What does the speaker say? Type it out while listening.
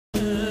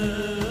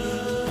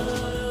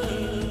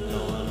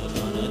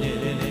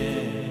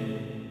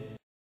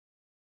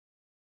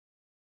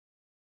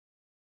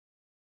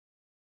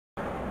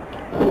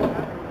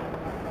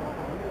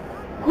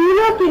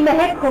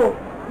महक हो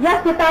या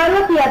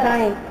सितारों की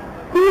अदाएं,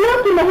 फूलों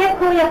की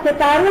महक हो या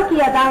सितारों की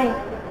अदाएं,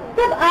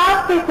 सब आप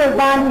पे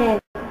कुर्बान हैं,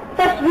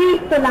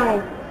 तशरीफ तो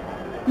लाएं।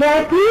 May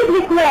I please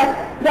request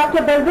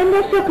Dr.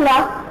 Balvinder Shukla,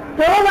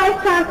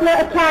 Pro-Vice Chancellor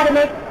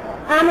Academic,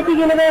 Amity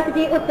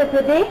University, Uttar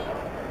Pradesh,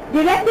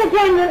 Director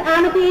General,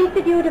 Amity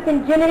Institute of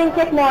Engineering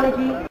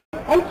Technology,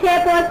 and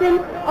Chairperson,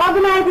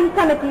 Organizing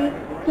Committee,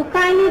 to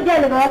kindly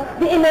deliver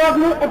the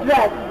inaugural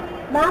address.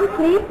 Ma'am,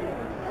 please.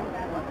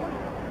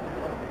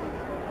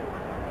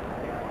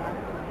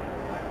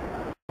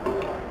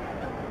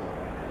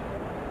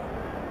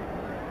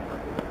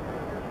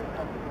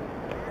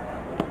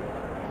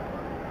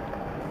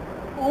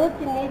 ऊंच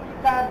नीच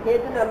का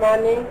भेद न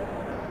माने,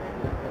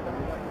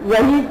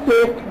 यही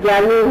श्रेष्ठ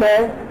ज्ञानी है।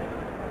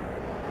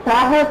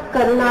 साहस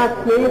करना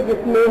से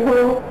जिसमें हो,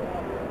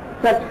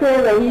 सबसे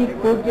वही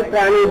पूज्य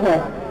प्राणी है।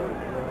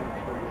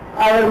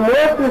 Our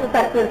most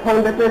respected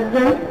founder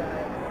president,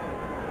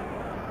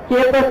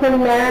 chairperson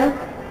man,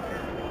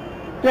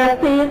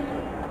 trustees,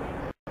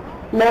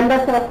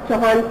 members of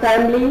Chauhan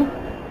family,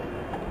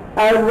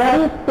 our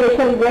very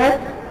special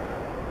guest,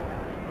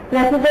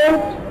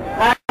 President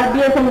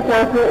RBS and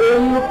Chancellor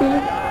AUP,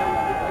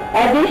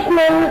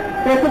 additional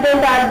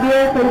President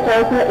RBS and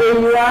Chancellor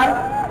AUR,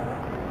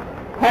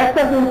 heads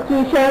of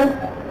institutions,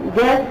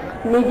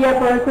 guests, media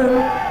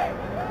persons,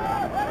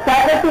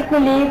 faculty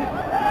colleagues,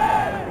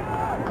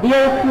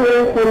 dear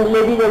students and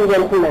ladies and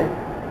gentlemen.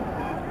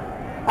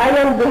 I,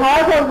 on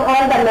behalf of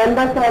all the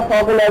members of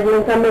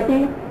Organizing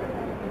Committee,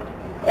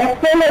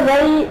 extend a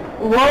very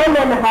warm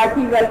and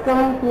hearty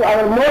welcome to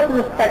our most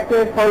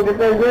respected founder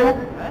president,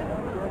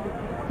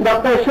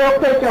 Dr.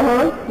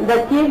 Sangthan, the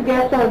chief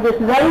guest of this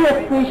very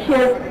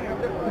auspicious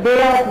day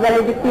of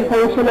valedictory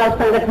function of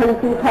Sangthan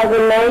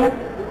 2009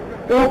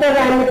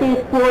 Inter-Amity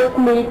Sports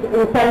Meet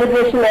in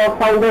celebration of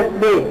Founders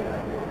Day.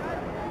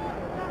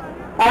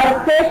 Our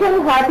special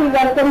hearty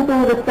welcome to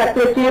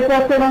respected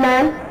chairperson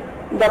ma'am,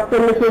 Dr.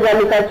 Mrs.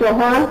 Anita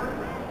Chauhan,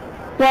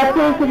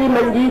 Trustee Shri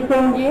Manjeet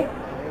Singh ji,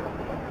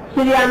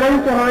 Shri Anand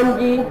Chauhan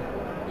ji,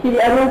 Shri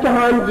Arun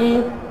Chauhan ji,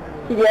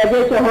 Shri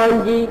Ajay Chauhan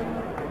ji,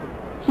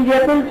 Shri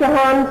Atul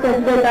Chauhan,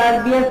 President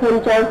RBS and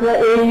Chancellor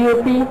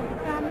AUP,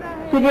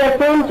 Shri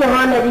Atul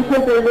Chauhan,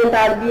 Additional President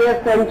RBS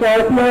and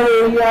Chancellor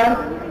AUR,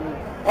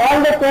 all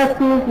the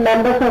trustees,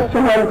 members of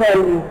Chauhan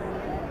family.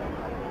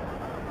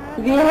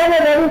 We have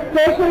a very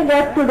special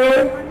guest today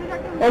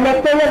and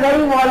extend a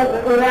very warm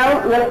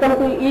welcome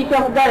to each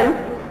of them.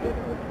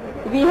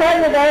 We have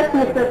with us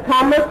Mr.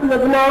 Thomas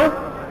Lubnau,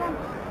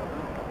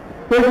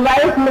 his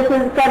wife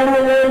Mrs.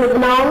 Karimullah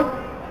Lubnau,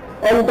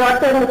 and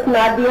daughter Ms.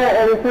 Nadia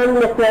and son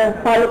Mr.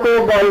 Falco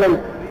Golden.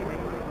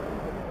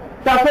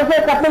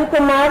 Professor Kapil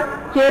Kumar,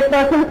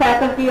 Chairperson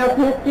Faculty of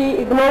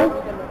History, IGNOU,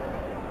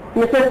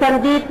 Mr.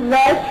 Sandeep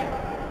Vash,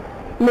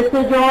 Mr.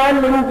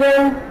 Joan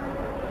Lindgren,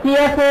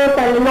 CFO,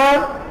 Telenor,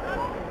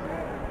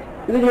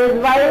 with his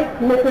wife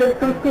Mrs.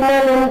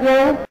 Christina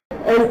Lindgren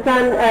and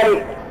son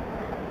Eric.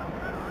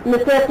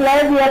 Mr.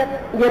 Clive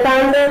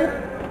Yatander,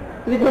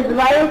 with his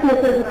wife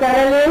Mrs.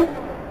 Caroline,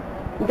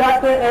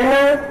 Dr.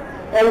 Anna,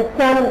 and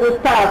son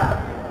Gustav,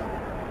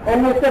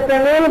 and Mr.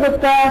 Praveen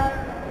Gupta,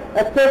 a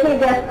special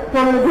guest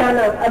from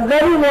Ludhiana. A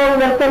very warm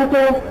welcome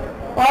to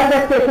all the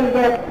special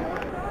guests.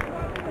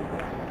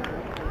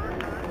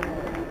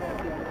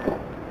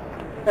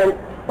 And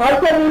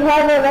also we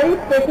have a very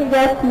special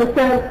guest,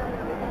 Mr.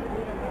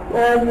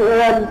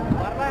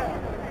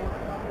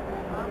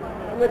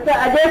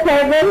 Ajay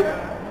Sahgal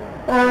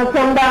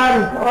from the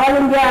All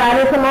India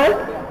Arya Samaj.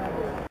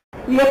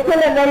 We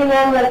extend a very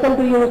warm welcome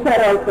to you, sir,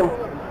 also.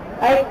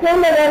 I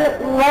extend a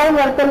warm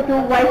welcome to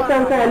Vice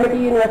Chancellor Amity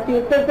University,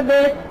 Uttar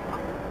Pradesh,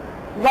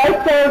 Vice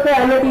Chancellor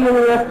Amity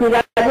University,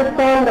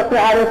 Rajasthan, Dr.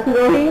 R.S.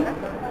 Sirohi,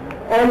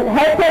 and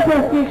heads of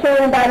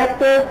institution,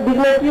 directors,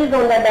 dignitaries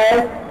on the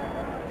dais,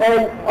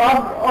 and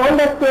on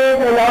the stage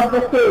and off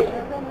the stage.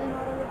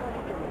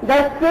 The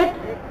spirit,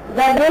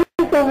 the will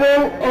to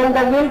win, and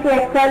the will to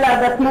excel are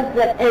the things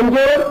that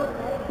endure.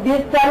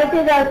 These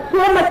qualities are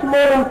so much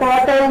more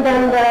important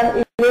than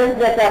the events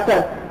that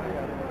occur.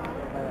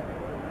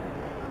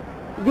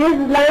 These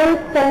lines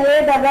convey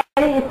the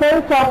very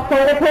essence of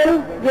Sangthan,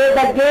 where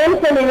the games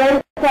and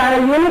events are a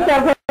unique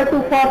effort to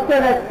foster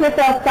a spirit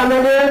of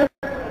camaraderie,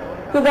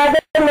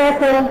 togetherness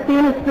and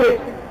team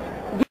spirit.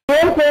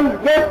 Games don't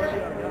just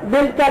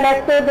build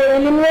character, they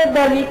eliminate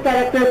the weak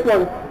characters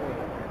ones.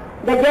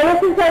 The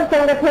genesis of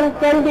Sangthan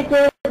can be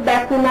traced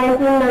back to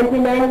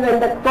 1999 when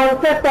the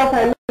concept of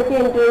amity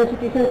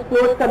inter-institution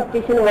sports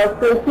competition was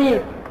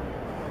conceived.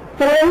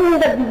 Following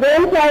the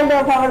brainchild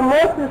of our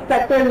most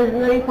respected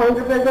visionary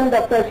founder president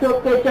Dr.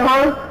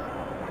 Sangthan,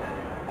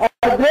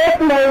 a great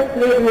mind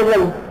played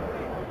vision.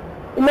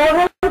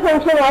 Inaugural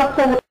function of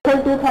Sangthan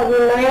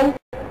 2009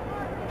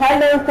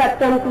 held on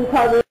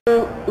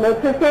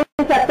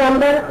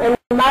September and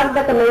marked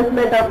the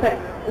commencement of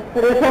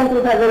Sangthan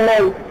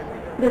 2009.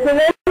 This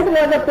event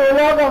was a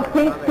prologue of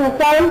things to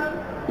come.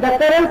 The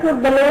current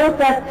footballers,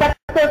 the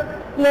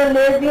spectacular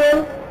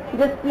legion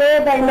display,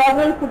 the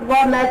inaugural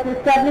football match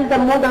established the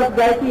mood of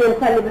gaiety and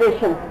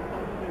celebration.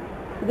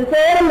 This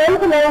over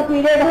month-long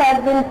period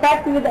has been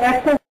packed with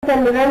actions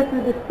and events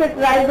with strict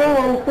rising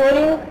and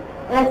soaring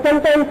and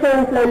sometimes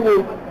showing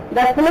plunging.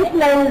 The finish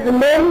line is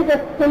merely the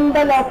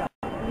symbol of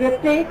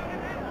victory.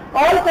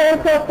 All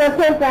kinds of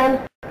personal plans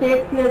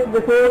take place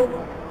before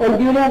and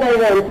during the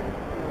event.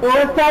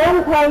 Over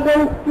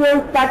 7,000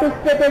 students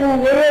participated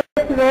in various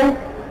events.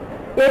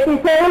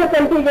 87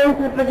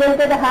 contingents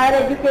represented higher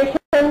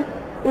education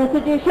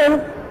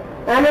institutions,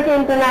 Amity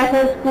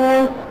International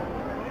Schools,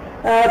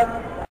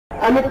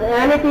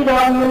 Amity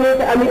Law Unit,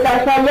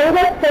 Amitasha,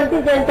 youngest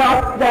contingent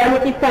of the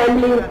Amity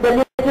family,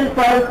 the Little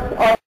Pearls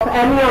of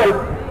Amiens.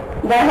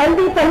 The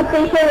healthy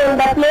competition on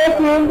the play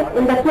field,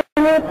 in the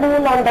swimming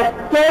pool, on the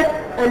chess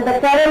and the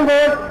carom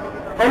board,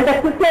 and the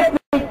cricket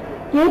pitch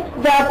keeps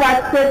the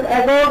participants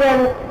agog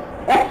and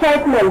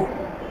excitement.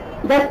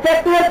 The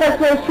spectacular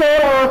cultural show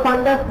on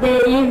Founders Day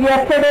Eve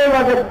yesterday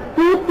was a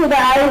feast to the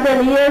eyes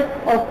and ears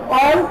of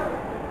all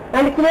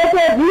and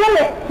created real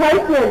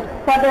excitement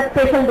for the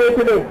special day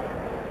today.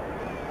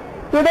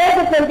 Today,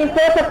 the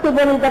 24th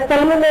October, is the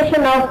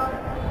culmination of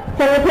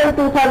Sangthan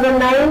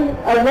 2009,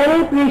 a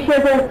very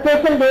precious and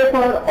special day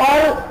for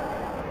all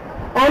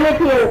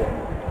Amitians.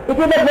 It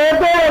is the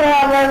birthday of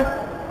our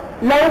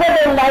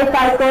longer-than-life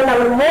icon,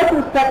 our most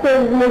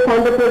respected business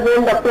founder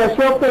president, Dr.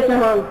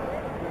 Sangthan.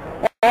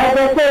 As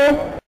they say,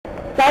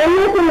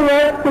 kindness in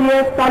words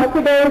creates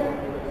confidence,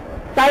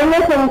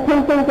 kindness in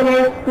thinking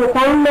creates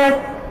profoundness,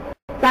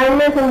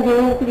 kindness in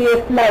giving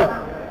creates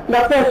love.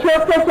 Dr.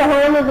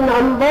 Sangthan is an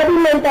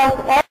embodiment of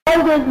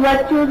all these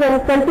virtues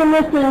and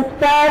continues to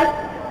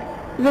inspire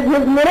with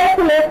his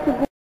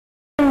miraculous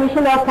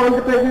mission of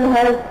founder president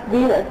has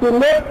been to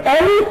make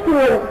every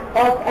student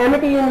of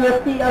Amity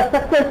University a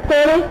success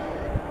story.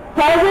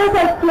 Thousands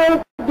of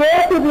students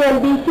dare to be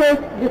ambitious,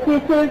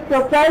 decisive,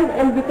 profound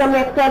and become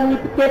extremely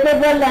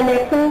capable and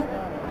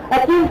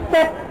achieve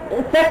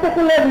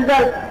spectacular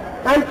results.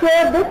 I am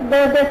sure this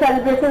birthday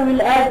celebration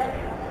will add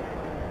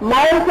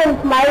miles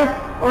and smiles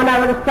on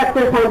our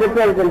respected founder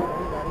president.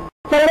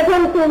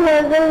 Sangthan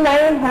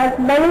 2009 has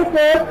many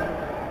firsts.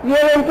 We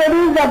have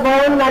introduced the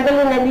bronze medal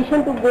in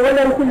addition to gold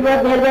and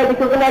silver, thereby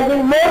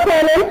recognizing more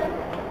talents.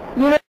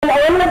 We will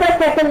honor the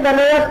second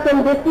runners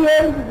from this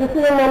year. This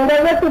is an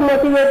endeavor to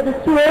motivate the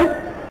students.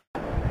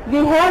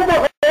 We have the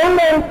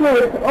online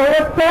quiz.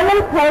 Over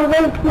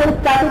 7,000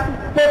 students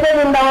participated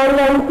in the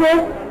online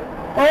quiz,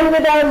 and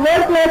with our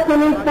world-class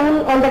swimming pool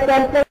on the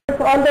campus,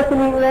 all the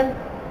swimming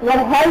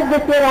were held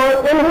this year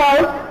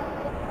in-house.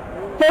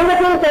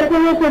 Sangthan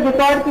continues to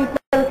record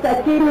people's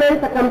achievements,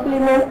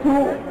 accomplishments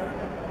through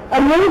a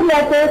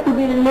newsletter to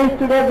be released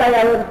today by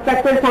our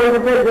respected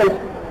founder president.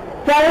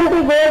 70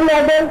 gold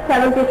medals,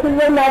 70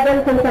 silver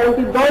medals and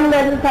 70 bronze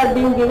medals are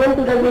being given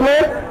to the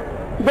winners.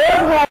 Those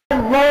who have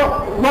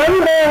won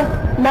the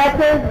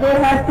matches, they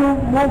have to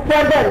move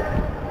further.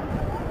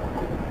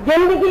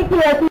 जिंदगी की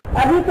ऐसी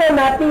अभी तो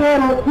नाती है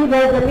मुट्ठी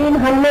भर जमीन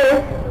हमने,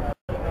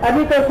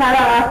 अभी तो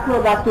सारा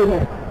आसमान बाकी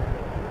है.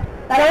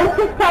 Around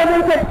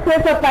 6,000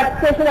 certificates of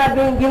participation are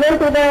being given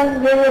to the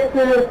various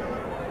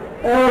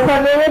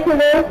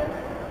events.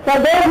 For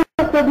those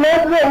who could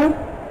not win,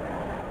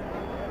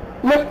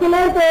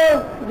 मुश्किलें तो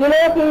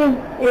दिलों की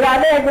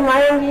इरादे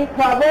आजमाएंगी,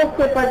 ख्वाबों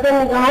के पर्दे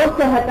निगाहों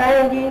से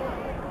हटाएंगी,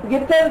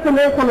 गिरकर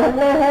तुम्हें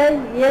संभलना है,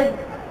 ये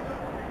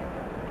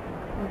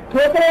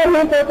ठोकरें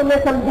ही तो तुम्हें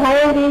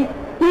समझाएंगी.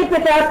 Keep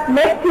it up,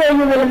 next year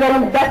you will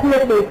win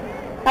definitely.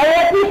 I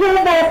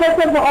appreciate the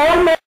efforts of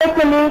all my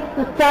colleagues,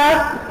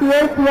 staff,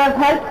 students who have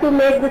helped to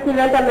make this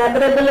event a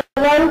memorable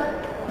one.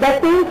 The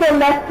team from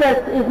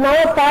Masters is now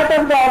a part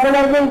of the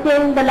organizing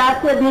team. The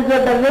last year these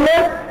were the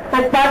winners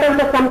and part of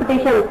the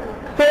competition.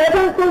 So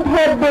it could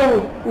have been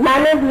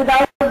managed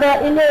without the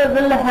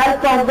invaluable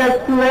help of the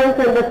students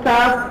and the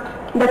staff,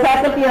 the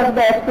faculty of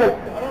the experts.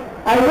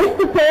 I wish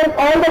to thank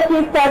all the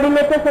chief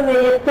coordinators of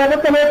the external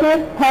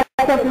committees,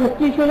 heads of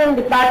institutions,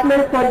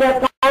 departments for their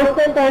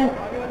constant and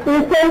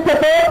instant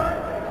support.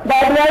 The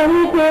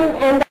advisory team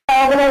and the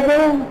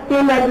organizing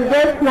team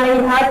address my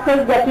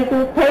heartfelt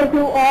gratitude. Thank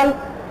you all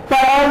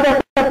for all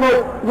the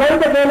support.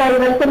 Once again, I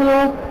welcome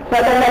you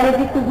for the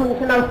magnificent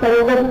function of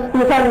Sangthan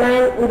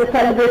 2009 in the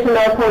celebration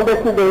of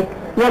Founders Day.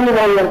 Very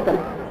warm welcome.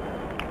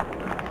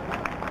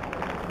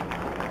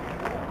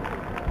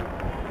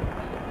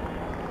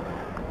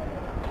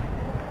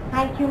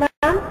 Thank you,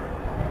 ma'am.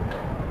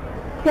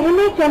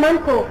 सहमे चमन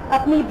को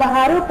अपनी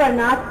बहारों पर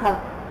नाज था,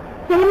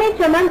 सहमे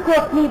चमन को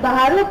अपनी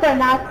बहारों पर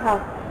नाज था,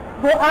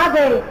 वो आ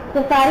गए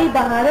तो सारी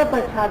बहारों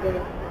पर छा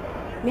गए.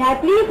 May I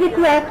please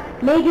request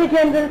Major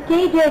General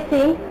K.J.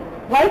 Singh,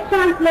 Vice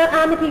Chancellor,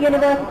 Amity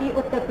University,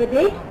 Uttar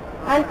Pradesh,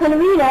 and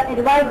Convener,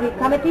 Advisory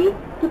Committee,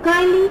 to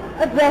kindly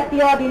address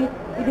the audience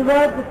with the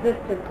words of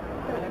wisdom.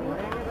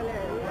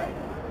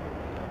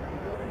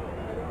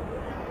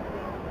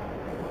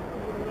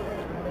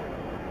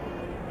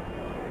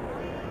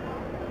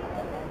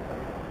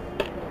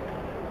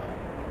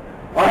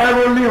 I have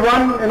only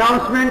one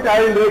announcement.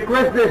 I will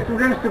request the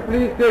students to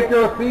please take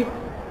your seat.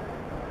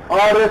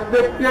 Our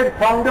respected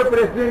founder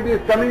president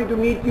is coming to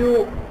meet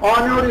you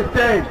on your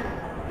stand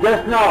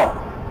just now.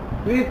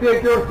 please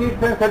take your seats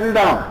and settle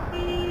down.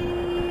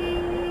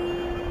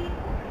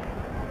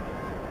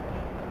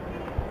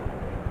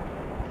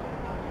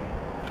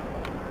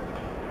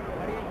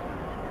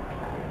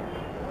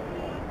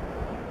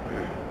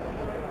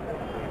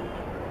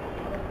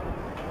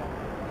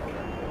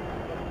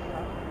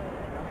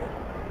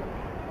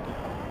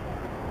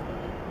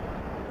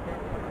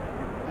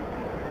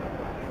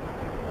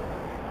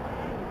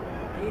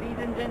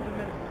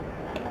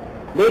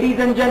 Ladies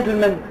and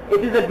gentlemen,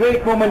 it is a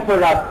great moment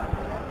for us.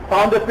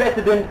 Founder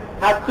President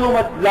has so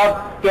much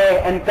love,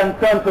 care and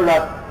concern for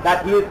us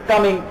that he is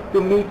coming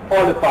to meet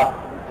all of us.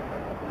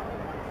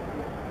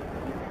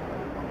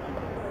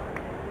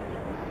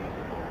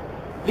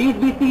 Please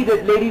be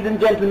seated, ladies and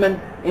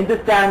gentlemen, in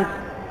the stands.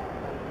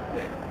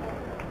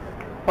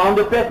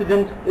 Founder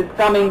President is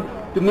coming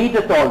to meet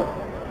us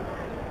all.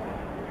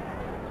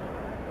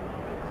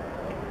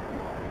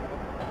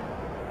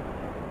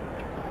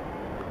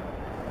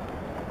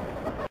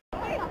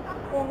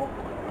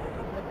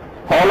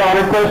 All are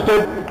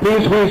requested,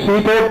 please be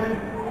seated,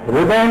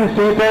 remain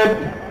seated.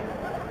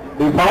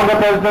 The founder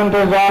president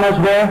is on his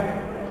way.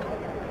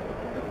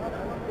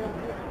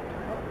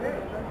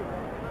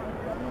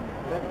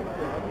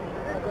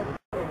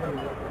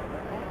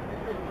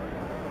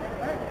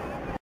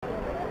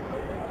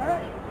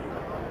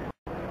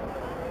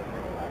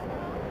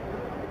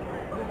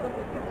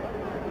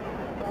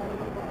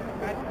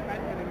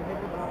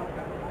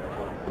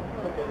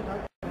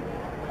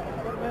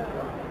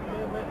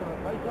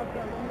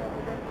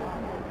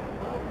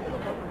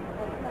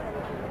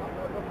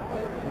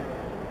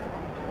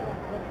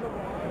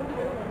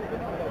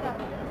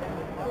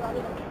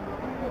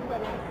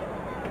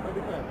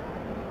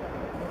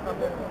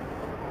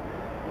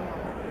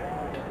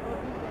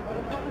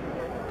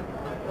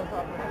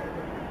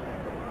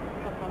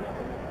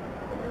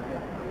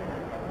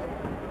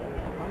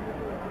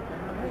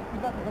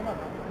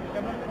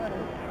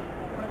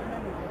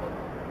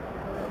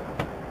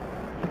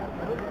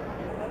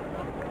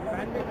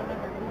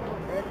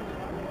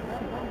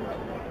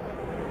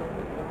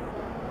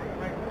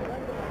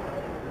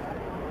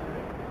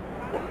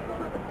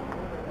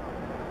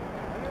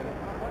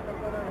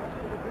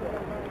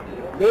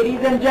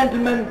 Ladies and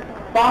gentlemen,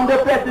 Founder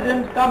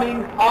President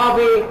coming our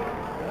way.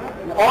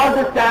 In all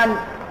the stands,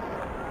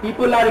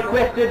 people are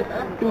requested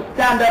to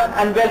stand up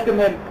and welcome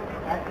him.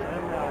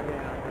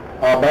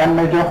 Band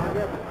Major.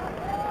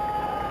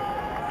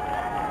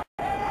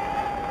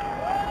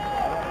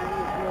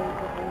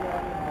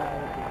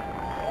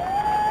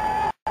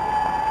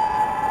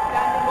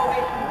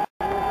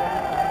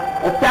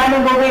 A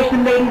standing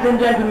ovation, ladies and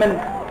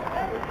gentlemen.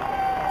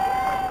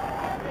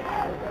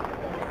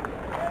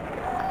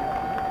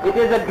 It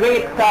is a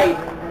great sight.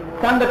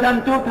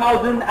 Sangthan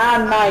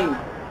 2009.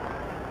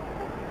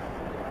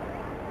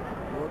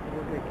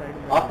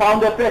 Our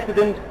founder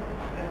president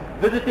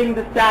visiting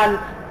the stands,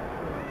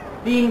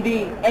 seeing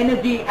the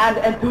energy and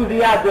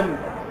enthusiasm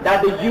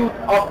that the youth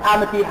of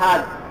Amity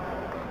has.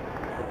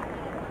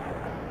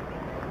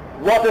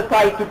 What a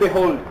sight to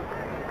behold.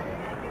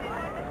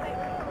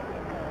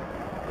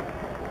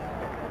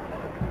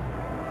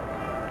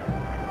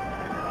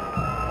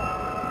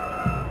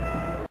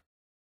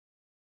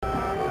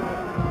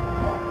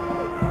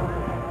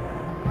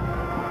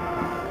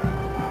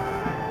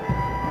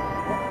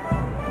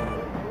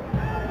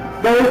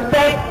 The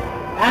respect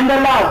and the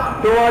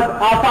love towards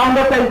our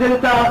founder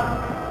president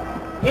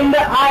are in the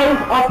eyes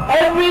of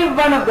every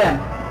one of them.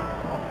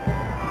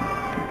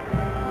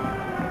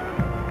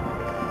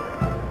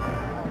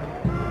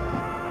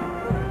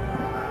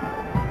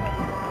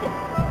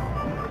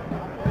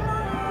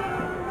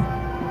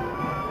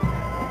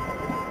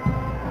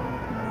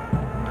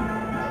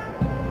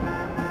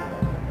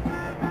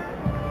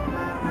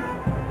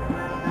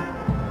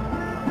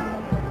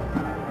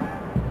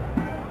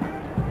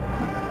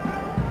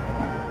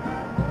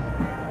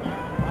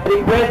 I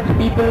request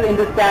people in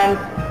the stands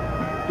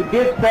to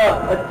give Sir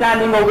a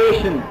standing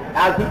ovation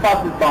as he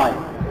passes by.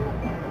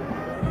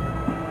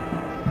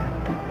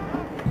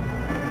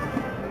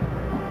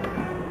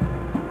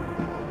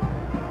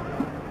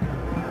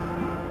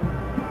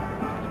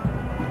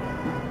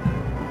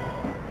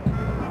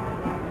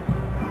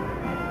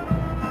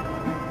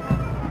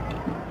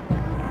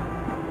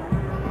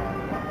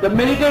 The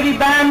military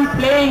band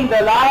playing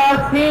the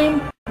Lara's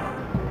theme.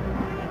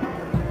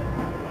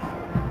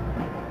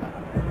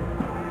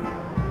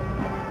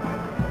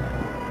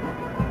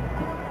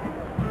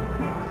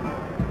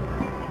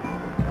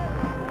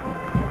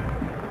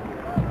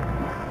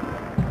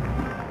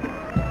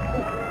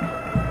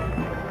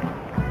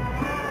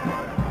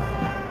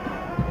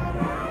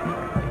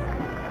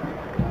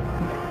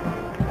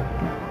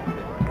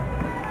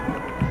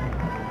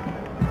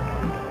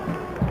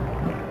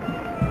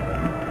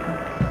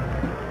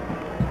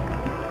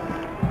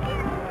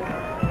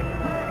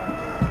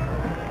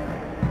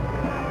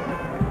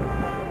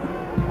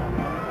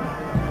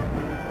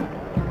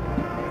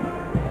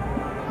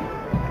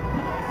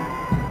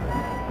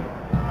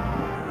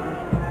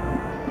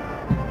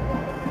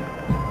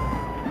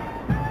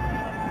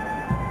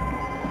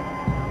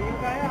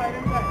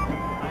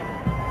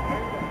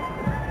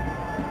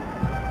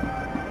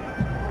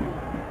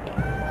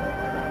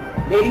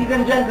 Ladies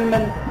and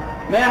gentlemen,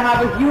 may I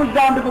have a huge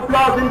round of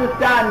applause in the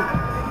stands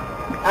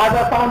as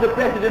our founder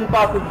president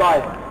passes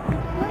by.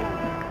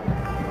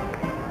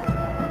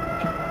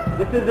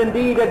 This is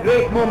indeed a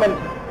great moment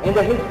in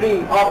the history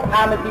of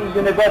Amity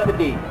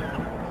University.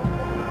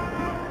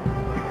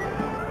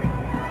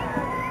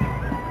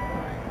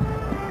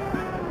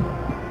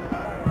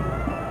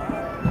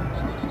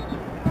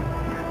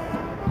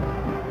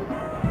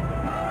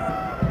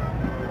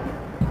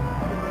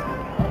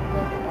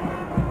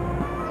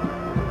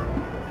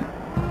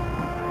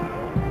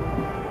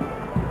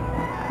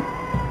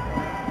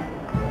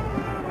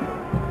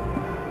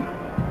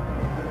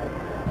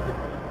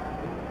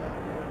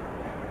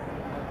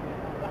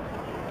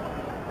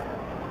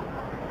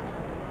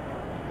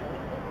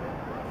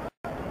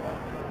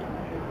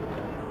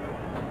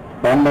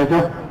 Band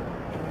Major.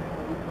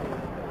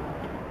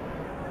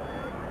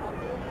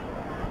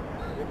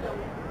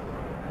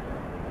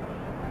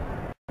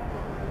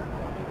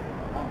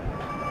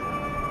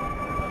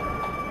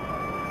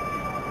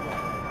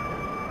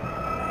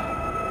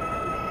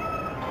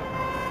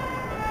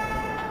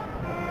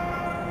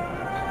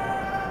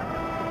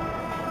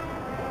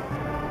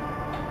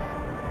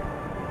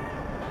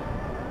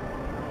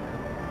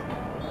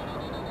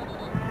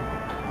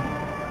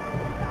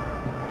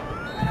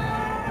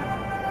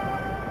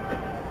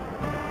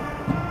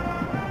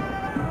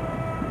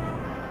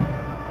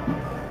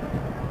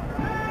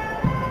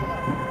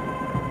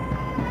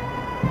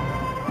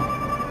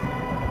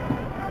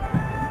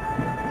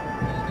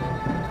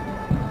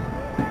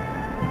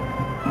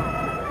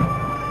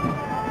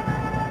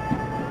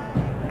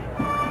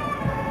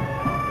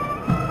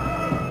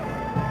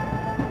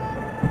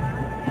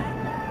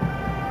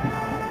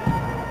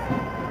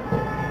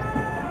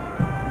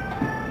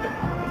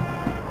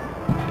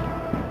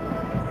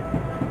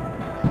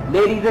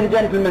 Ladies and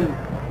gentlemen,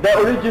 the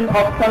origin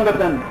of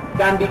Sangthan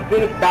can be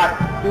traced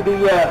back to the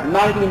year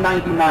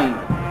 1999,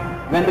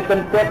 when the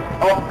concept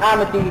of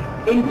Amity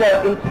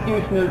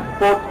Inter-Institutional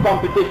Sports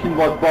Competition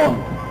was born.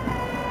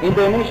 In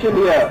the initial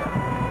year,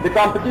 the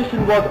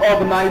competition was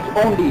organized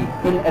only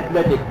in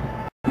athletics.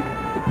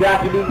 It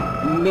gradually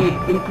made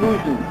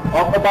inclusion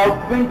of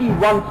about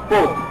 21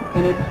 sports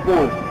in its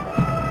fold.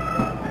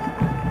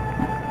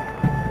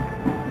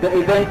 The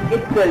event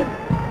itself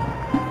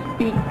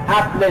speaks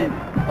at length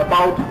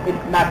about its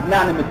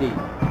magnanimity.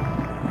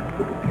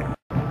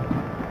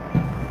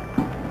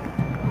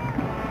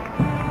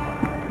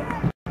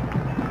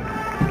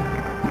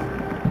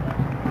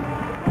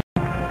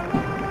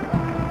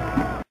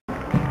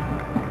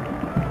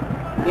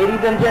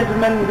 Ladies and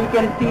gentlemen, we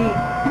can see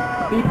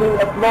people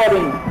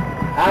applauding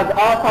as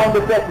our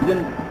founder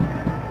president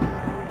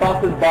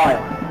passes by.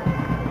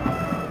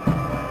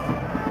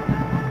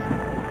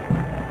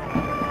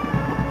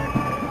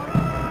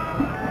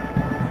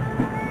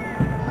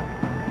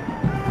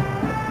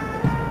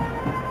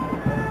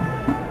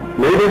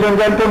 Ladies and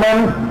gentlemen,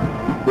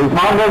 the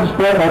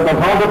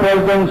founder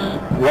president's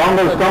round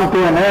has come to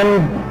an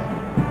end.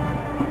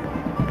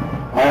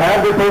 I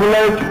have the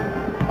privilege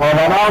of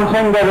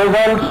announcing the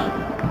results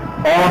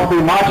of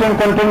the marching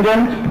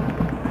contingent.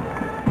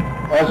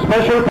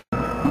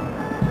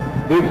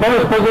 The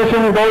first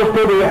position goes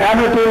to the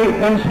Amity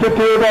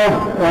Institute of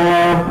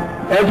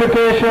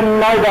Education,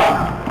 Noida.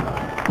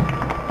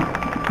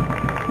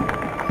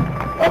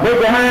 A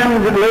big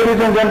hand, ladies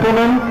and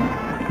gentlemen.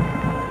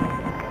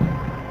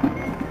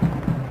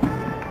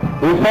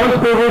 The first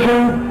position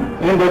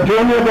in the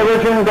junior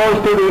division goes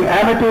to the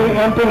Amity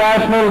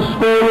International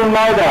School,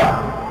 Noida.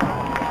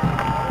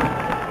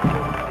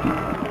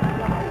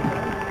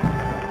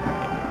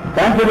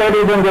 Thank you,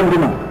 ladies and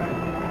gentlemen.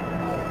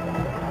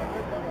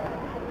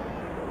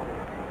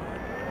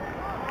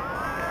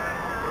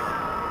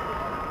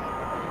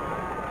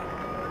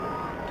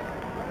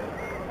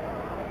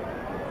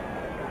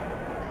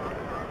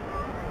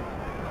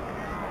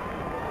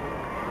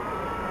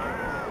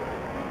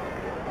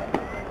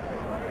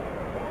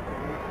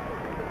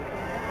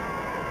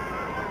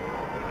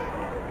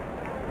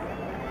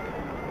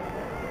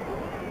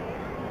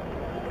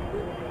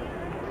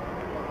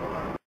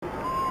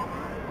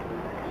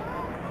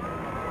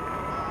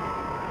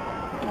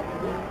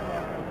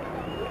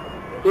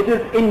 It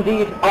is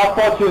indeed our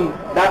fortune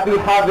that we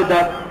have with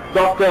us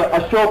Dr.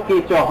 Ashok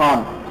K.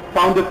 Chauhan,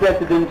 Founder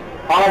President,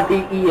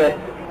 RDES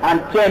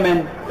and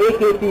Chairman,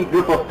 AKT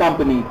Group of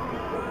Companies.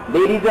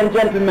 Ladies and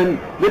gentlemen,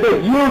 with a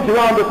huge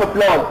round of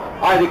applause,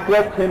 I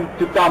request him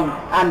to come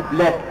and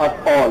bless us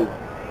all.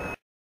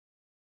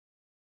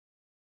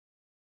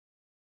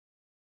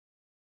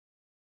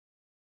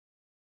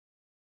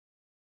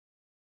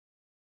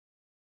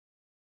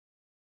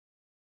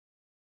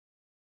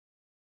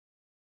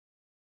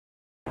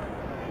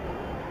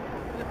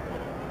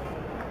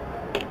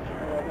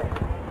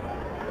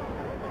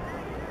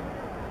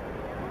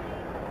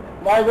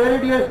 My very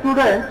dear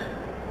students,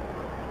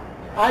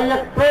 I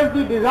express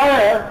the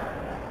desire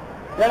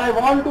that I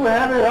want to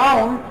have a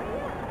round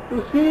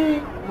to see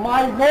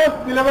my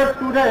most beloved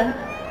students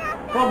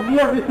from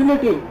near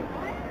vicinity.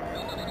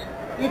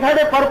 It had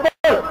a purpose.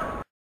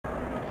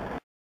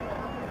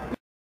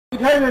 It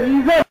has a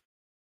reason,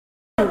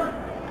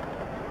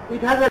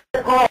 it has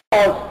a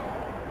cause.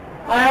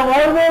 I have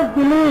always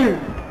believed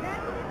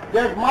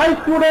that my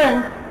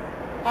students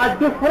are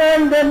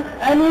different than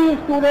any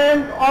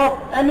student of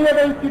any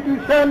other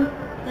institution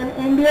in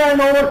India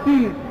and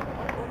overseas.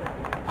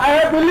 I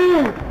have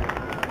believed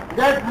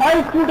that my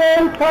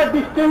students are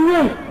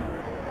distinguished.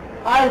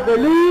 I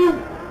believe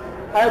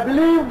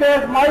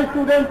that my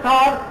students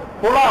are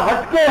थोड़ा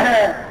हटके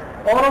हैं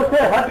और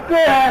उससे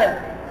हटके हैं.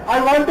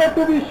 I wanted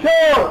to be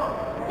sure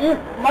if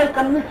my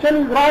conviction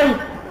is right.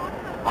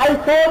 I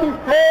saw the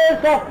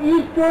face of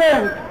each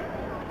student.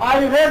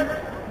 I read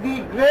the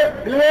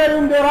glare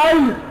in their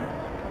eyes.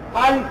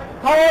 I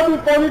saw the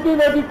positive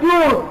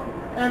attitude,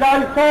 and I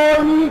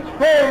saw each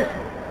face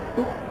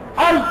to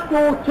urge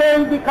to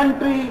change the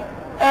country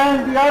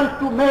and the urge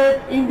to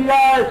make India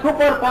a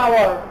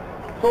superpower.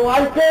 So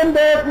I came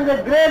back with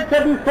a great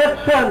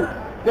satisfaction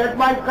that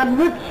my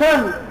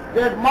conviction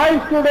that my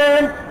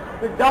students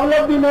will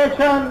develop the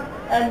nation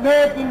and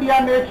make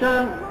India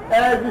nation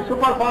as the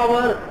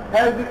superpower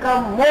has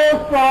become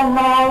more strong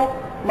now.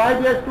 My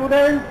dear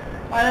students,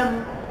 I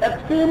am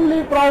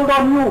extremely proud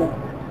of you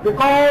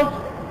because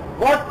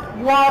what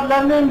you are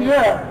learning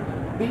here,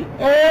 the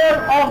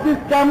air of this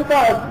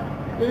campus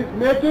is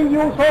making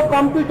you so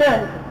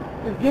competent,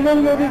 is giving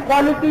you the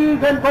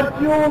qualities and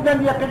virtues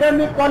and the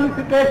academic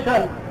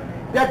qualification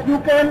that you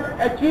can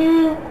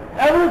achieve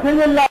everything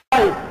in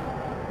life,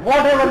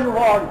 whatever you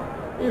want.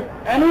 If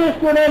any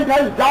student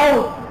has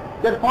doubt,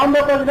 that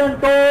former president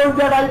told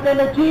that I can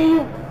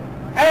achieve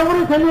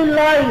everything in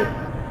life,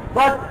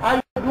 but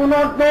I do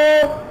not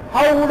know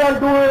how would I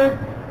do it.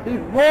 He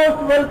is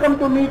most welcome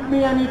to meet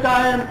me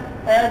anytime,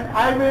 and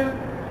I will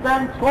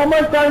spend so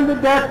much time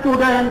with that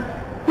student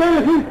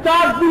till he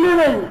starts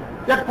believing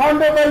that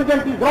former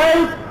president is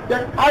right,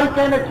 that I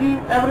can achieve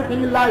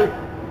everything in life.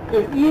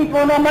 If each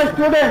one of my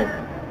students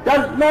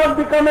does not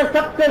become a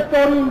success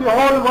story in the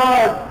whole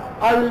world,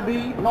 I will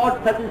be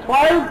not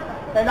satisfied.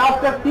 And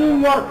after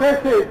seeing your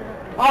faces,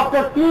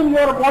 after seeing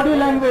your body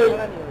language,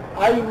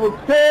 I would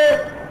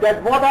say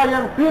that what I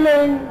am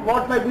feeling,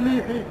 what my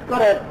belief is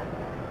correct.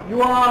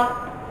 You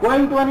are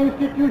going to an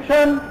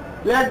institution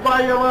led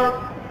by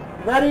your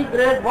very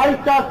great Vice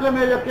Chancellor,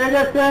 Major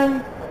K.J.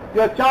 Singh,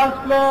 your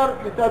Chancellor,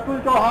 Mr.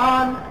 Atul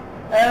Chauhan,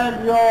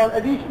 and your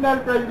additional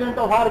President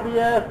of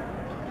RBF,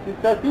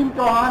 Mr. Sim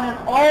Chauhan, and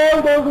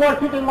all those who are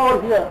sitting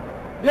over here.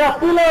 They are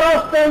pillar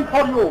of strength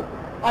for you.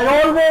 I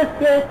always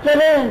say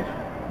challenge.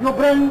 You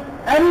bring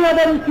any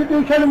other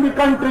institution in the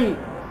country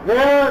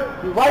where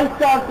the Vice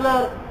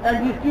Chancellor and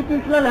the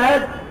institutional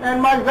head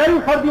and my very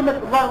faculty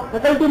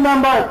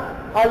members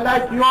are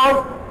like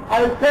yours.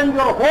 I will send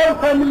your whole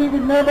family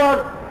with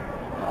neighbors,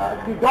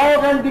 the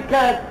dog and the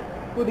cat,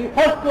 to the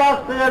first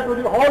class fair to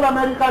the whole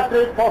America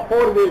trip for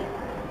 4 weeks.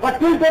 But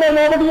till today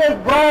nobody has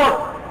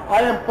brought.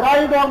 I am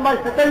proud of my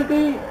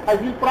faculty. I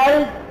feel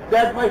pride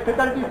that my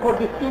faculty is so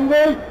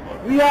distinguished.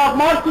 We are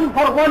marching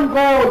for one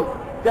goal,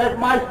 that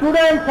my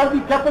students have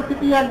the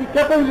capacity and the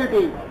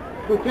capability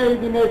to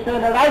change the nation.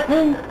 And I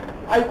think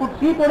I could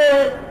see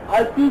today,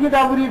 I see it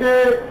every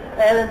day,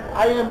 and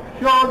I am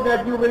sure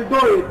that you will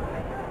do it.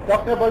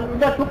 Dr.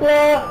 Balvinda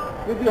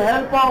Shukla, with the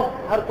help of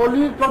her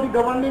colleagues of the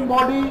governing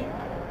body,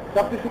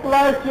 Dr.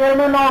 Shukla is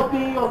chairman of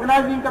the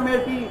organizing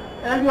committee,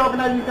 and the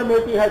organizing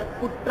committee has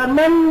put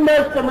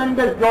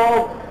tremendous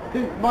job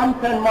since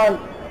months and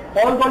months.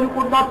 Although you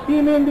could not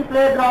see me in the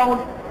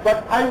playground,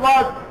 but I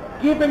was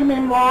keeping me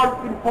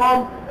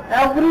informed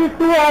every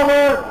 2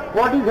 hours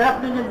what is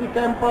happening in the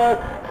campus,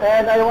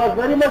 and I was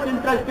very much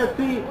interested to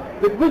see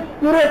with which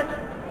spirit,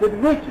 with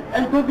which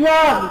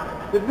enthusiasm,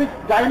 with which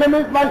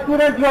dynamism my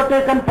students have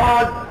taken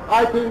part.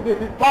 I think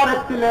this is far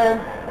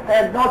excellent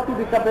and not to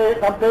be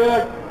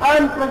compared.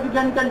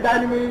 Unprecedented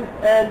dynamism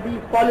and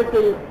these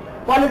qualities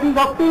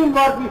of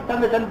teamwork which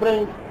Sangthan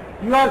brings.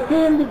 You have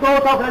seen the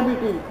growth of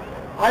MIT.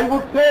 I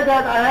would say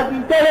that I have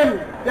been telling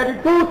that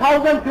in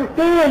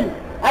 2015,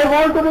 I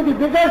want to be the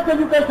biggest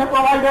education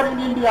provider in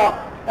India,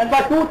 and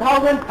by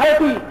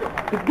 2030,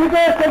 the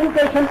biggest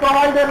education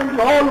provider in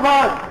the whole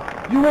world.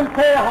 You will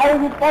say, how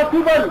is it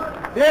possible?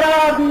 There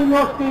are the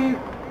universities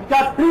which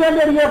are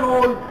 300 years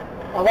old,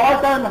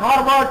 Wharton,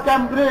 Harvard,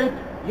 Cambridge,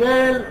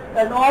 Yale,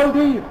 and all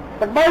these.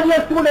 But my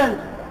dear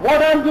students,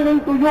 what I am giving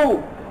to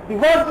you, the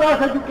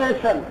world-class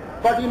education,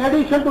 but in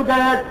addition to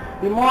that,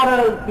 the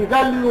morals, the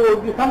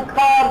values, the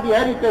sanskar, the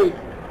heritage.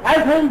 I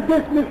think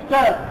this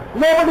mixture,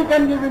 nobody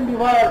can give in the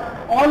world,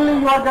 only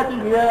you are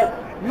getting here.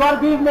 You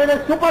are being made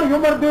a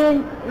superhuman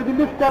being with the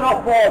mixture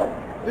of both.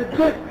 With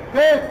this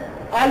faith,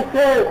 I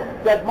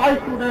say that my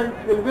students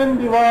will win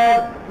the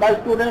world, my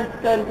students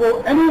can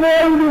go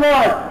anywhere in the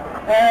world,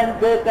 and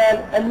they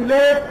can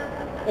emulate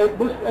a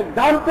good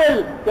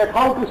example that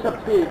how to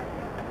succeed.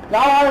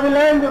 Now I will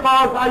end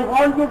because I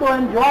want you to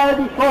enjoy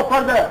the show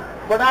further,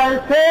 but I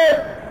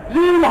say,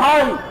 dream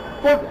high,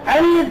 put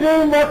any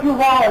dream what you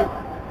want,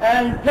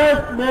 and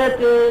just make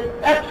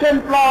an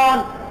action plan,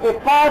 a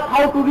path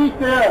how to reach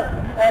there,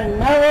 and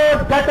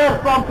never deter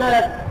from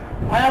that.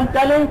 I am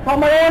telling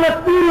from my own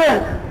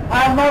experience, I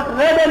have not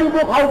read any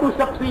book how to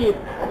succeed.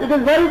 It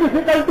is very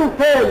difficult to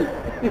fail.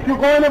 If you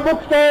go in a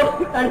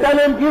bookstore and tell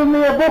him, give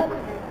me a book,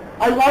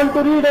 I want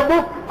to read a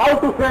book, how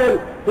to fail,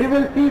 he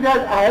will see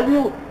that have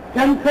you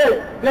sensed.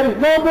 There is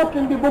no book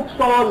in the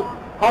bookstall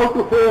how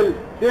to fail.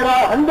 There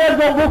are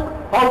hundreds of books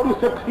how to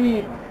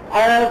succeed. I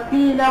have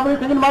seen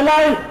everything in my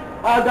life.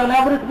 I have done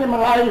everything in my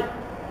life.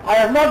 I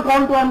have not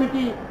gone to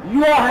MIT.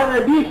 You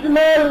have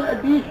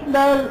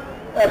additional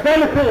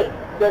benefit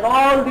that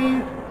all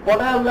these, what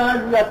I have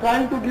learned, we are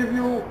trying to give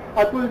you.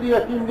 Atulji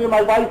Asimji,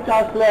 my Vice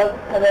Chancellor,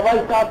 and the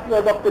Vice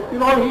Chancellor Dr.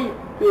 Sirohi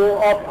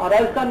of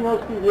Rajasthan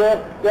University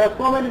here. There are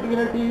so many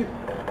dignities.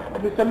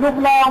 Mr.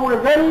 Lubla, who is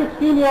a very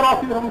senior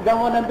officer from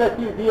Jammu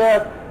Embassy is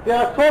here. There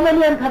are so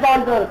many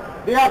ambassadors.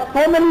 There are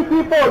so many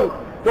people,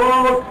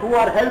 those who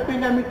are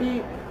helping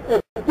MIT.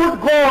 A good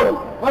goal.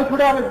 One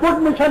should have a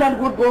good mission and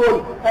good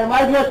goal. And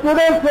my dear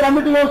students, your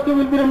MIT University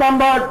will be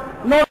remembered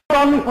not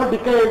only for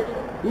decades,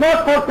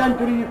 not for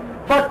centuries,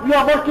 but we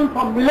are working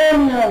for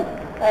millenniums.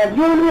 And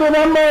you will be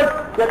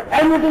remembered that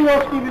MIT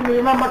University will be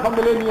remembered for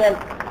millenniums.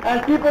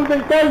 And people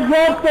will tell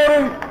your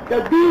stories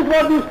that these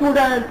were the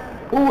students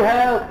who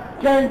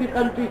have changed the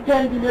country,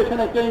 changed the nation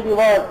and changed the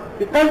world.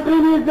 The country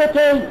needs a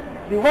change.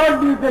 The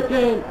world needs a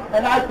change.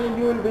 And I think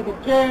you will be the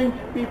change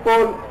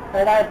people.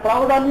 And I am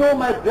proud on you,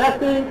 my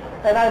blessing,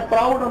 and I am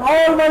proud on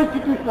all my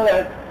institutional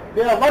heads.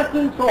 They are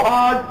working so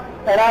hard,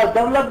 and I have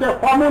developed a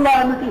formula,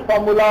 MIT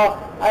formula.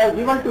 I have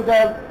given to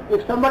them.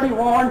 If somebody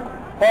wants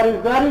or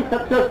is very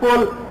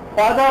successful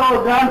father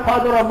or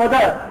grandfather or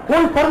mother who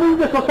is serving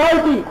the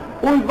society,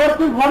 who is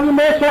working for the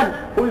nation,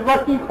 who is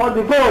working for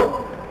the good,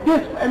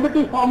 this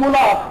MIT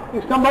formula,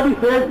 if somebody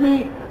says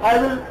me, I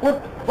will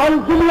put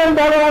 $1 billion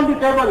on the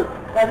table,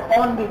 and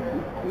on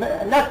the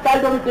left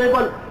side of the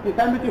table is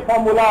MIT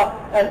formula,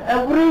 and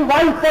every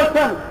wise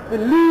person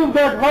will leave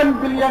that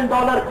 $1 billion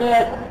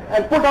cash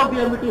and put out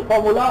the MIT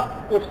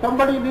formula. If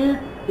somebody needs,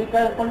 he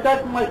can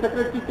contact my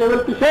secretary,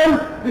 Keval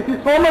Kishan. This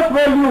is so much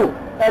value,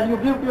 and you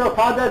give to your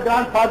father,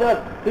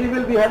 grandfather, he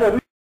will be have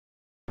a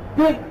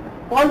big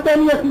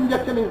spontaneous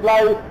injection in his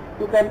life.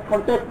 You can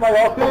contact my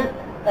office,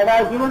 and I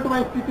have given to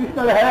my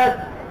institutional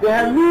head. They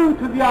have new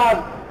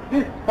enthusiasm.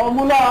 This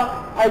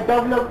formula I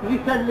developed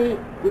recently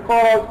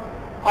because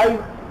I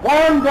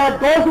want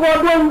that those who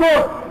are doing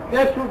good,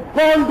 they should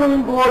go on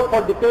doing good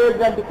for decades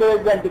and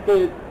decades and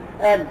decades.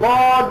 And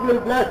God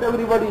will bless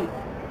everybody.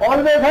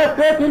 Always have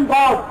faith in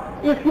God.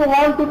 If you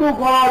want to do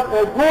God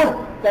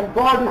good, then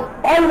God is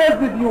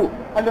always with you,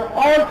 under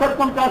all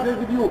circumstances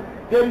with you.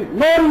 There is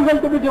no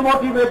reason to be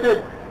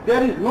demotivated.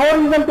 There is no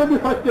reason to be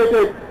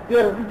frustrated.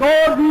 There is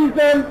no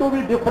reason to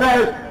be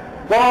depressed.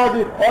 God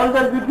is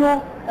always with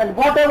you, and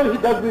whatever He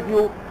does with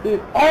you, He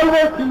is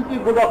always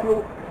thinking good of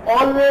you.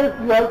 Always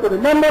you have to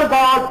remember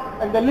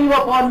God and believe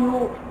upon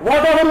you.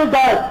 Whatever He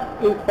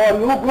does is for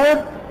you good,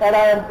 and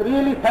I am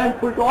really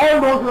thankful to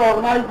all those who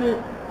organized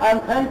this. I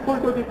am thankful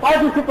to the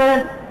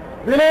participants.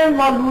 Winning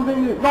or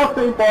losing is not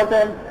so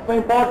important. So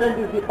important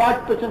is the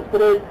participation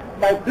spirit.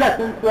 My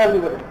blessings to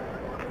everybody.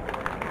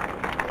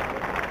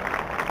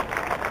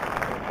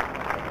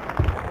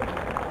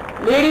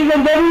 Ladies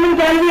and gentlemen,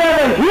 can we have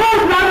a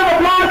huge round of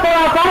applause for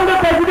our founder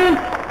president,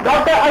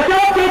 Dr.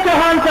 Ashok K.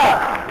 Chauhan sir.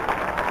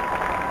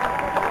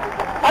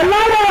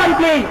 Another one,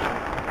 please.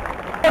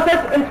 For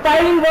such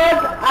inspiring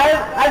words,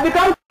 I've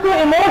become so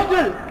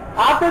emotional.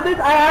 After this,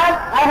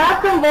 I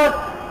have some words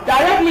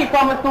directly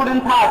from a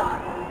student's heart.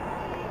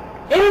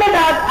 In the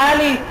dark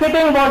alley,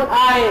 sitting was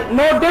I,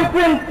 no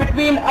difference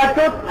between a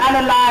truth and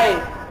a lie.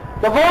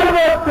 The world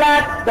was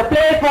flat, the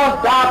place was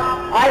dark.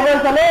 I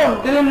was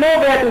alone, didn't know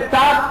where to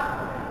start.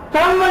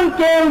 Someone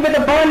came with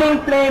a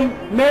burning flame,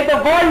 made the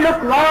world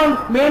look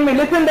round, made me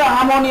listen to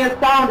harmonious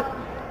sound.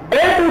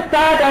 Where to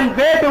start and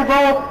where to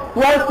go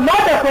was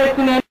not a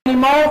question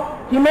anymore.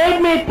 He made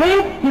me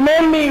think, he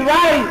made me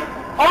rise,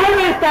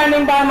 always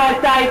standing by my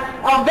side.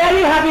 A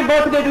very happy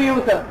birthday to you,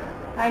 sir.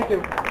 Thank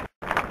you.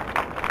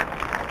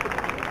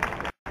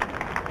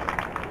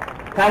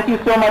 Thank you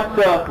so much,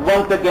 sir,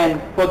 once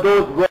again for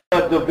those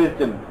words of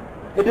wisdom.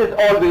 It is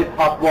always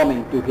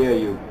heartwarming to hear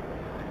you.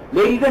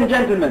 Ladies and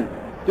gentlemen,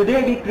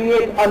 today we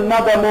create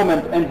another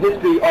moment in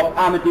history of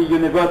Amity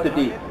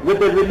University with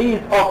the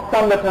release of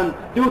Sangthan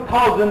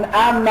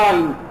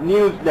 2009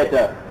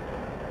 newsletter.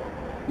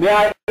 May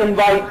I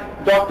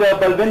invite Dr.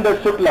 Balvinder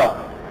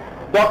Shukla,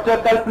 Dr.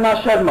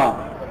 Kalpana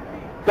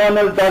Sharma,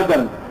 Colonel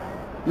Dargan,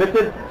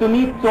 Mrs.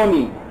 Suneet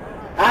Soni,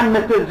 and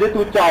Mrs.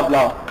 Ritu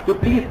Chawla to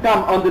please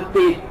come on the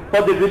stage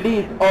for the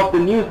release of the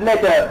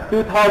newsletter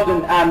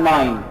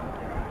 2009.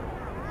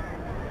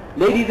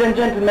 Ladies and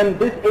gentlemen,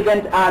 this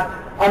event adds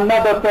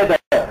another feather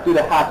to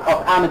the hat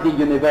of Amity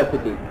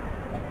University.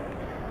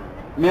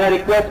 May I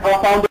request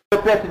our founder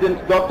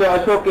president, Dr.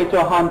 Ashok K.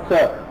 Chauhan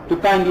sir, to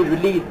kindly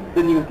release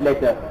the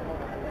newsletter.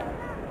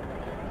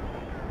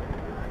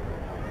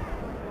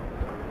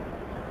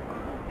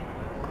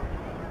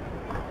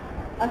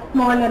 A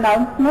small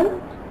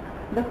announcement.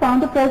 The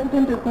founder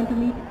president is going to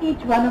meet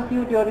each one of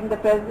you during the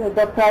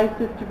prize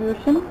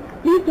distribution.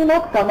 Please do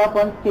not come up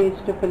on stage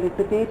to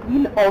felicitate.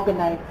 We'll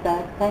organize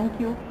that. Thank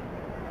you.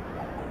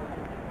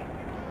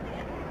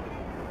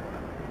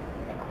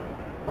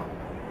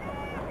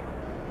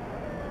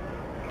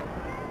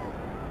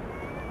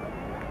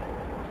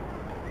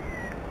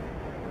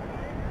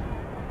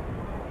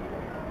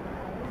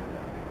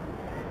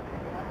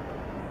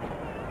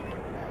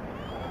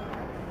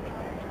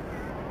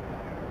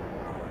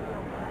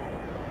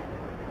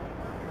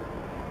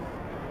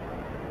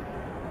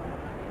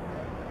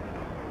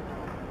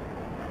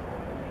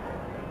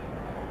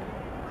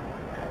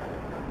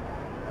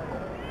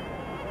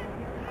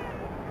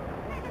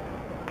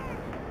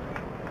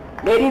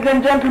 Ladies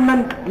and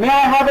gentlemen, may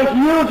I have a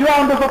huge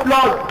round of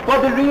applause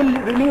for the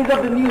release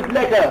of the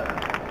newsletter.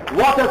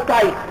 What a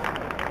sight!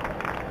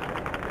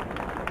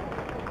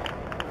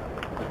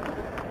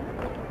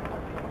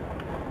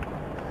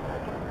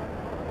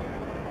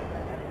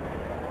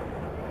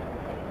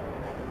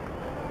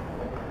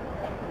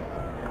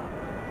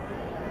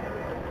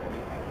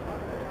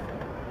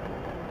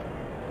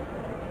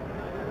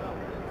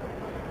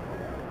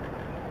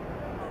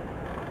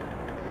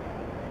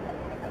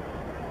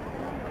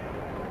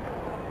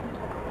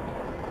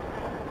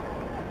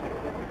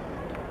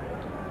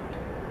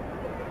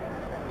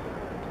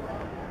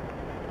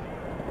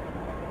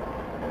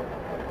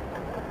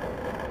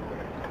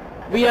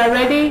 We are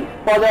ready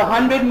for the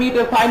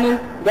 100-meter final.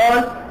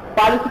 Girls,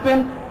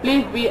 participants,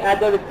 please be at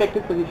their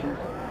respective positions.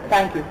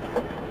 Thank you.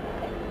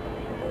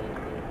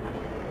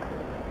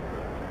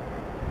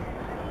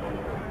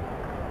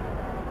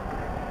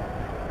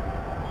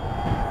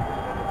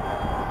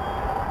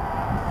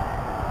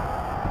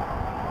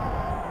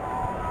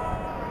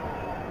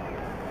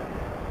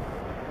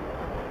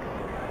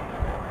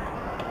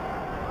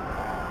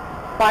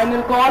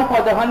 Final call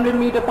for the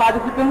 100-meter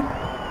participants.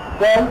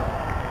 Girls.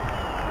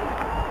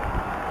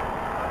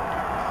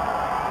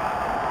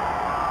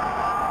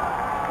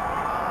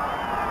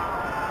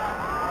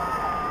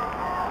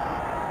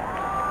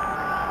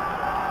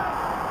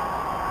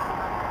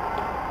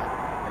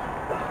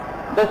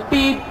 The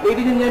speed,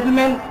 ladies and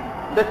gentlemen,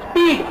 the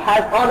speed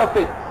has all of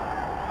it.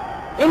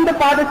 In the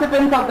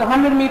participants of the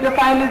 100-meter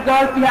finalist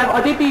girls, we have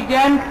Aditi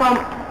Jain from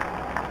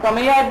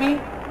AIB.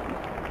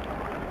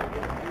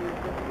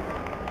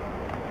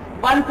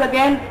 Once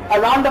again,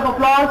 a round of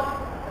applause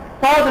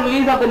for the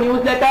release of the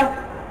newsletter.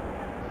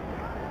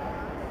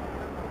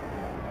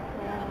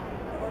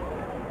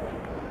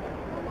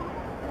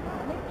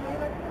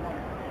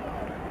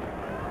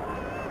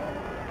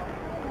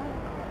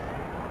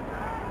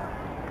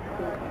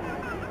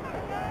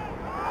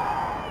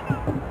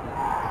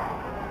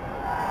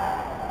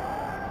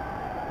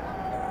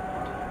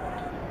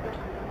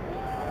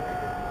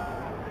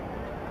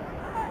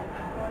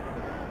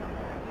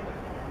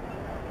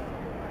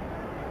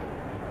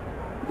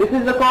 This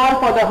is the call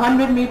for the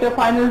 100-meter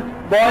final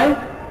boys.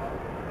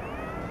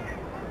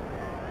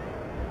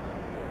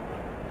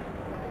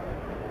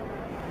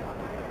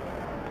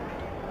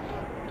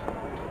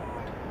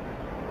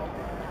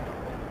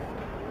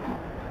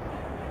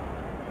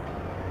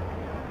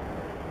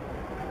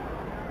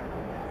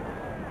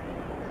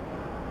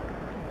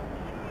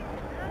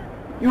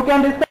 You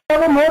can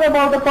discover more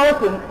about a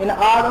person in an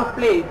hour of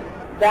play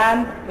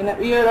than in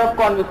a year of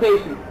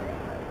conversation.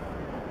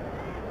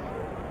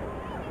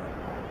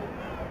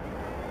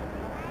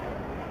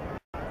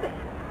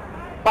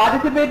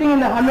 Participating in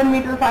the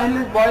 100-meter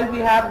finalist boys, we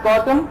have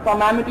Gautam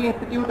from Amity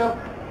Institute of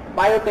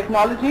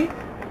Biotechnology.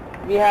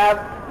 We have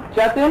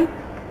Jatin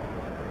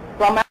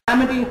from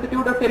Amity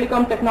Institute of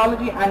Telecom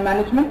Technology and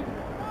Management.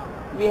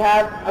 We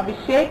have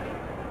Abhishek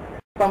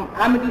from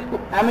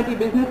Amity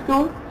Business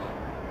School.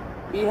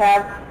 We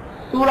have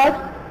Suraj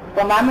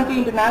from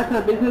Amity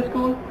International Business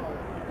School.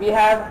 We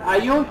have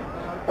Ayush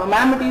from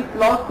Amity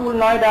Law School,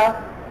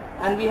 Noida.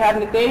 And we have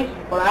Nitesh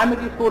from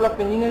Amity School of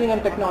Engineering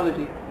and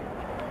Technology.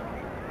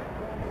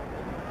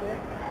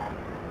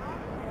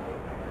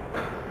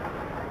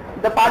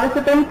 The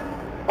participants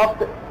of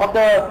the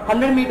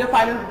 100-meter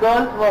finals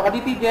girls were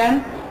Aditi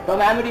Jain from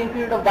Amity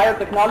Institute of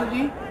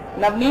Biotechnology,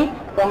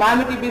 Navneet from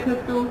Amity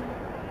Business School,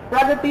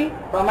 Pragati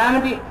from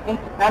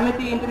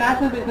Amity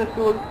International Business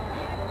School,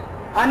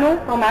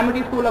 Anu from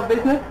Amity School of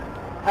Business,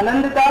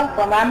 Anandita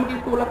from Amity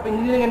School of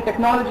Engineering and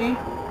Technology,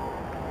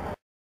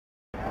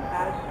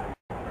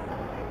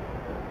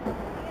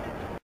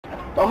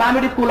 from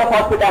Amity School of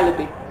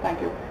Hospitality.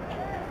 Thank you.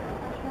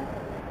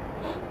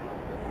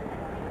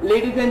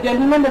 Ladies and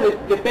gentlemen, the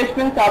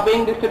refreshments are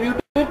being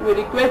distributed. We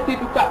request you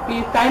to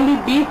please kindly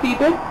be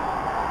seated.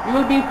 You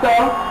will be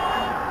served.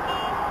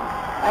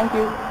 Thank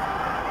you.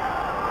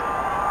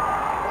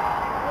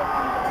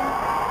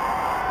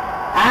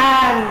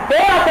 And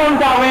there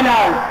comes our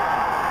winners.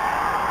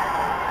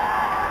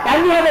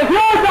 Can we have a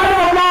huge round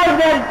of applause?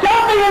 They are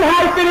jumping in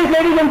high spirits,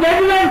 ladies and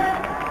gentlemen.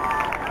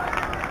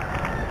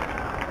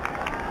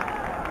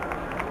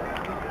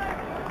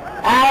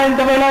 And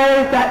the winner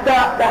is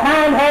the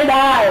hand held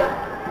high.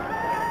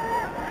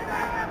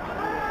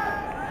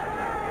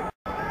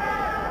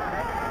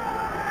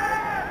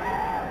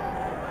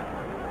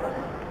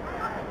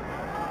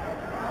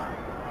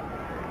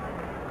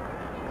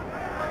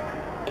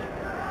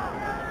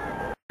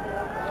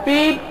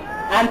 Speed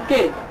and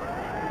skill,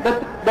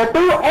 the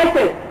two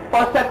S's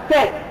for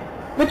success,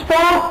 which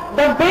form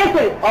the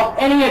basis of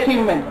any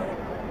achievement.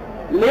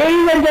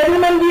 Ladies and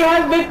gentlemen, we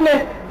have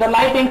witnessed the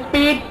lightning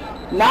speed.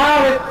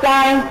 Now it's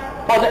time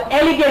for the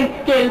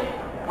elegant skills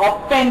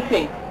of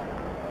fencing.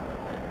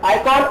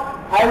 I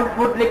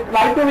would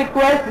like to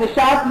request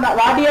Nishat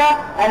Radia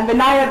and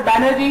Vinayak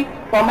Banerjee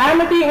from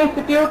Amity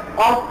Institute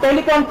of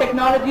Telecom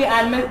Technology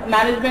and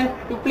Management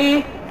to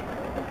please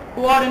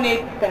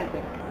coordinate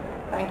fencing.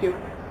 Thank you.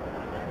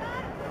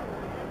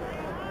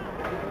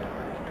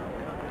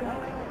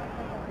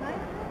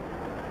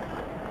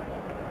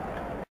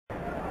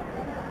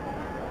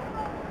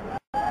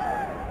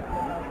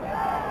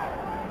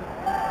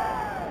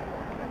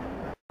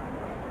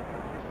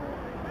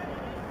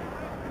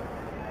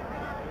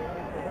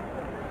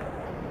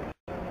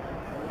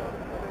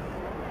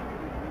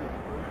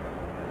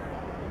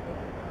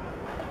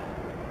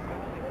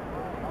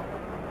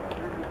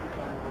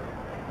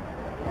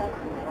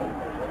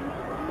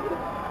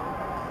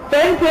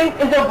 Fencing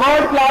is a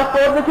world-class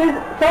sport which is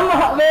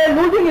somewhere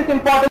losing its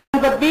importance,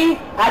 but we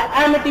at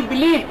Amity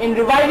believe in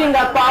reviving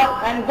our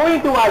past and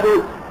going to our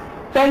roots.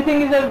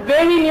 Fencing is a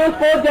very new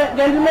sport,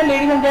 gentlemen,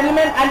 ladies and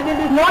gentlemen, and it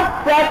is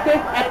not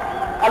practiced at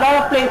a lot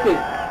of places.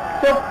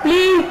 So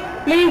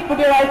please put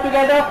your eyes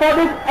together for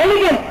this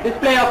elegant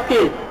display of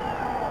skills.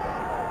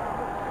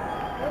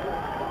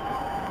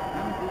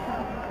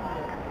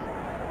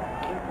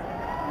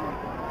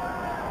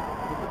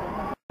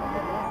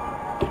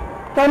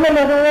 Can I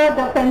order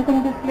the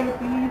fencing display,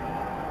 please?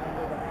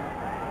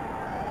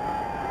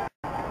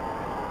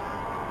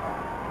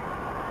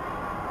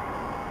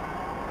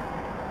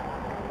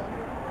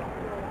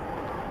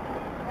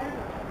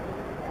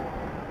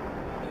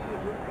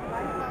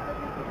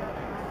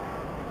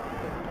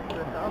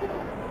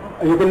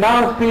 You can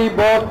now see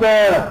both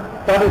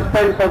the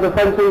participants of the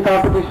fencing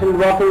competition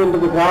walking into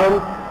the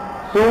ground.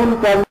 Soon,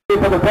 probably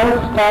for the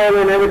first time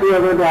in Amity, we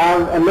are going to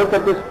have a look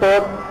at this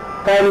sport.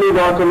 Kindly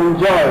watch and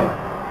enjoy.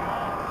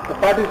 The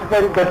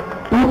participants, the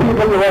two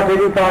people who are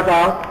taking part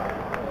are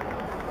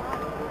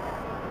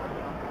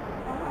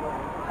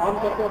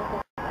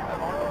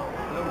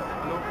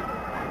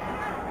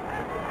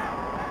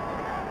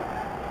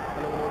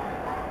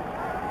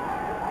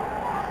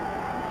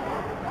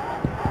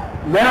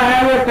May I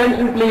have your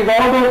attention please,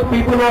 all those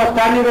people who are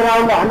standing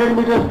around the 100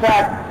 meters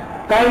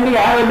track, kindly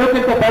have a look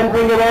at the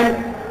fencing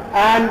event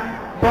and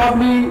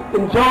probably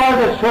enjoy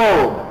the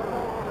show.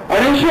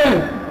 Attention!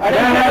 May I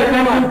have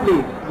attention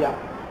please? Yeah.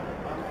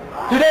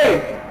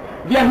 Today,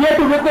 we are here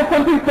to witness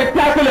something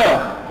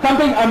spectacular,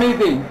 something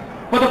amazing.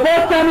 For the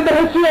first time in the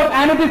history of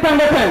Amity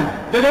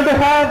Sangthan, we're going to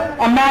have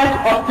a match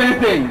of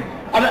fencing.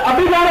 A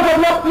big round of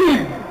applause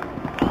please.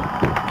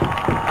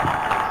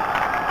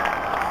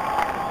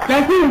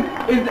 Fencing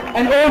is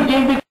an old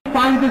game which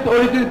finds its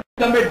origins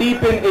somewhere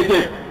deep in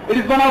Egypt. It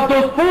is one of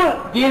those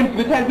 4 games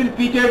which has been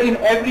featured in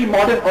every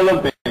modern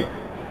Olympic. It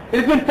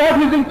has been fought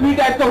using 3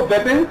 types of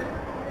weapons: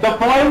 the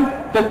foil,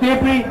 the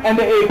sapri and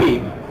the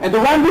AP. And the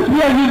one which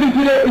we are using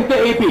today is the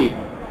AP.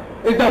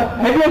 It's the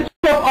heaviest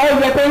of all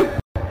weapons,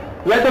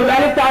 where the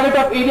valid target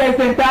of area is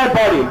the entire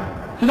body.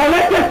 So now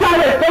let's get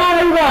started. Come on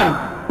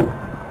everyone!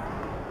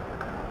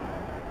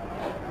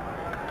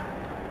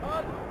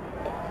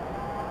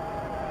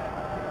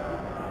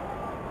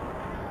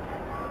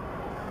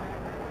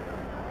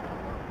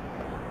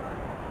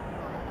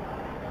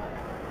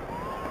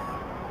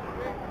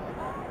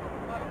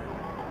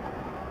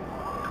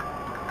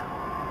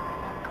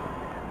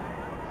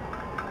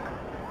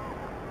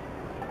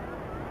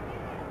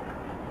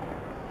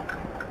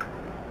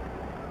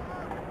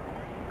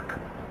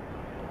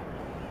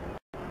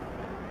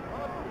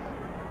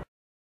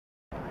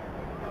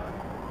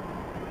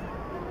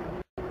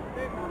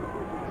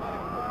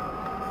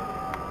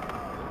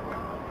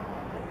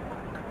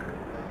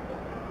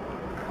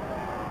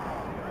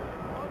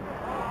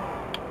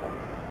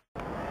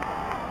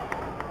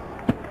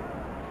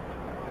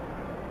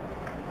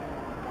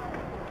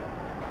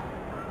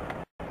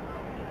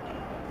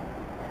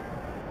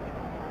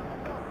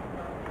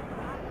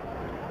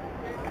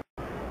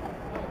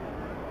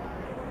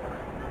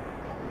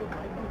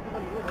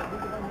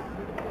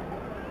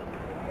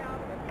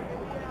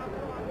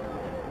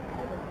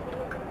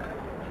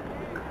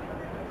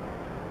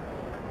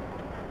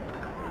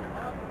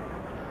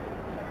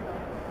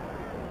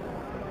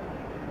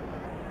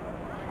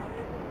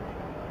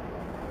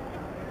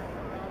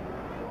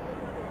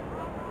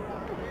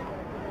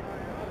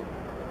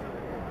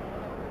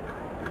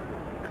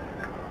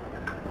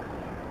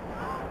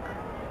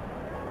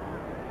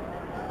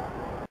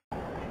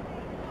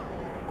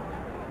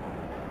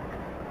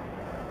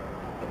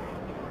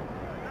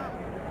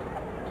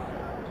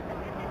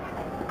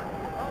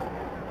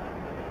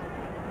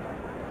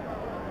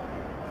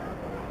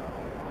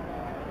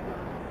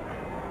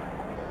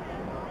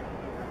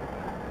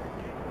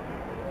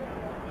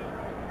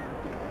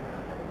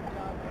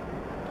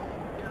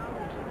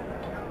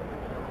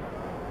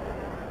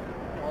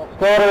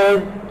 Score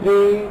is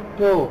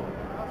 3-2.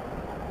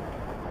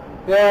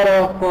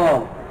 Pair of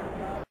 4.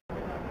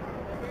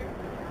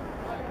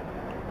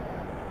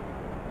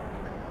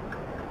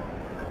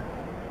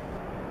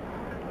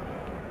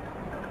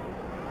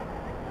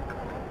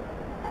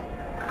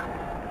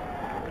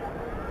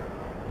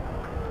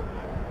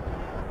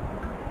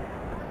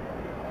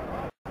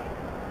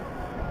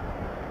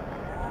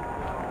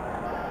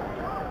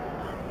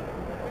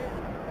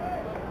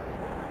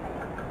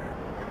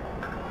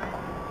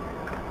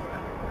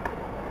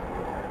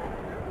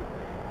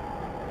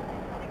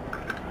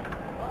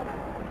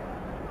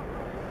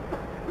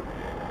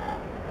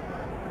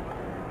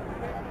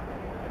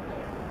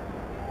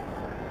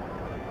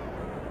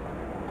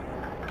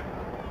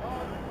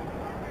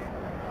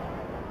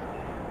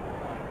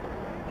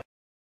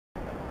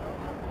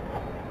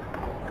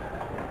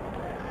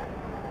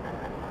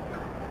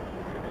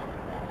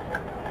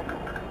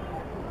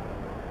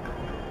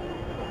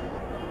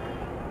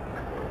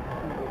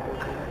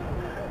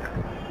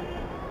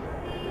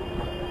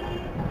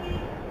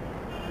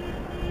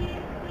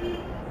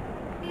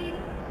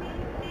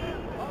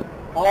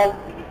 All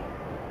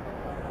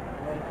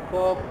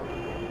So,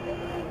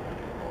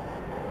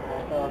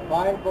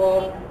 point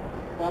for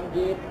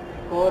Samjit,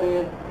 score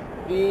is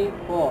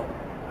 3-4.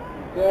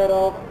 Care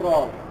of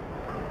Cross.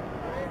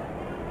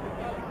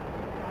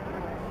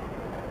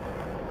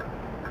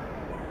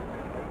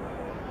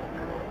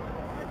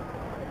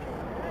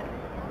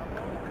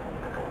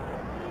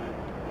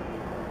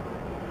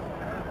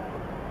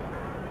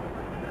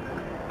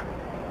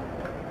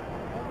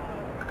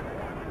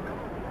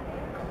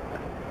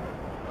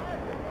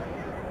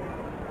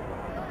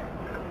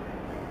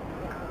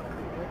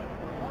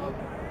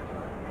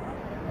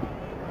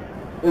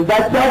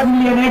 That's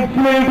certainly an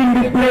exhilarating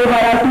display by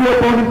our two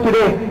opponents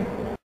today.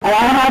 And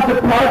I have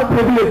the proud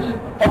privilege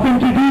of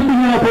introducing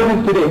your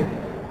opponents today.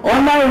 On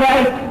my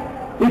right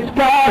is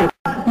Carl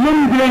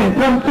Lindgren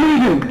from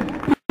Sweden.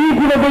 Please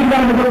give a big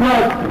round of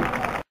applause.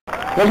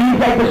 Well, he's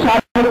like the Shah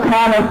Rukh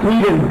Khan of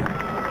Sweden.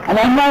 And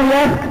on my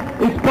left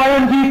is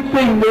Paramjeet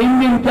Singh, the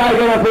Indian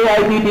tiger of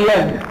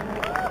AIPTN.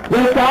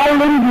 Well, Carl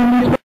Lindgren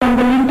is from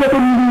the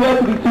Linköping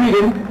University,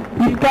 Sweden.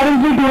 He's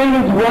currently doing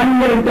his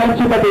one-year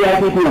internship at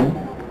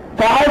AIPTN.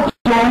 Carl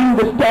joined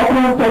the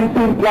Stockholm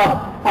Fencing Club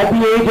at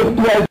the age of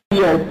 12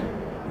 years.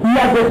 He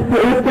has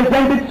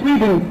represented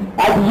Sweden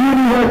at the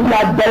University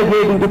of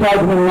Belgrade in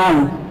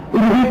 2009.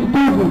 In his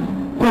students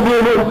from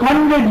over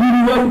 100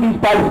 universities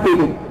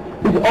participated.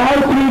 His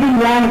all-Sweden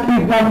rank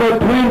is number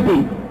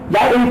 20.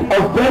 That is a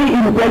very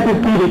impressive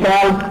feat,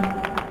 Carl.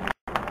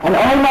 And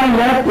on my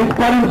left is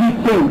Paramjeet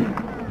Singh.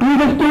 He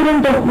is a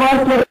student of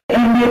first year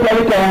MBA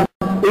Telecom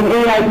in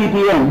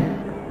AIPTN.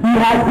 He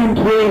has been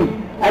trained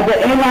at the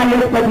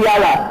NIS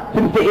Patiala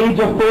since the age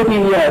of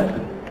 14 years.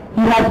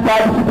 He has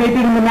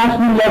participated in the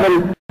national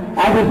level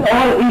and his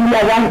all-India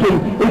ranking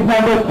is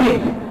number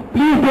 6.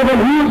 Please give a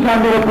huge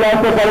round of applause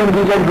for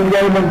Paramjeet, ladies and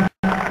gentlemen.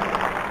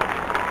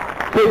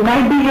 So it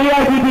might be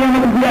AIPTN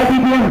versus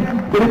AIPTN,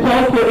 but it's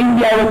also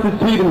India versus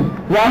Sweden.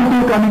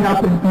 Round 2 coming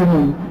up in 2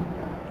 minutes.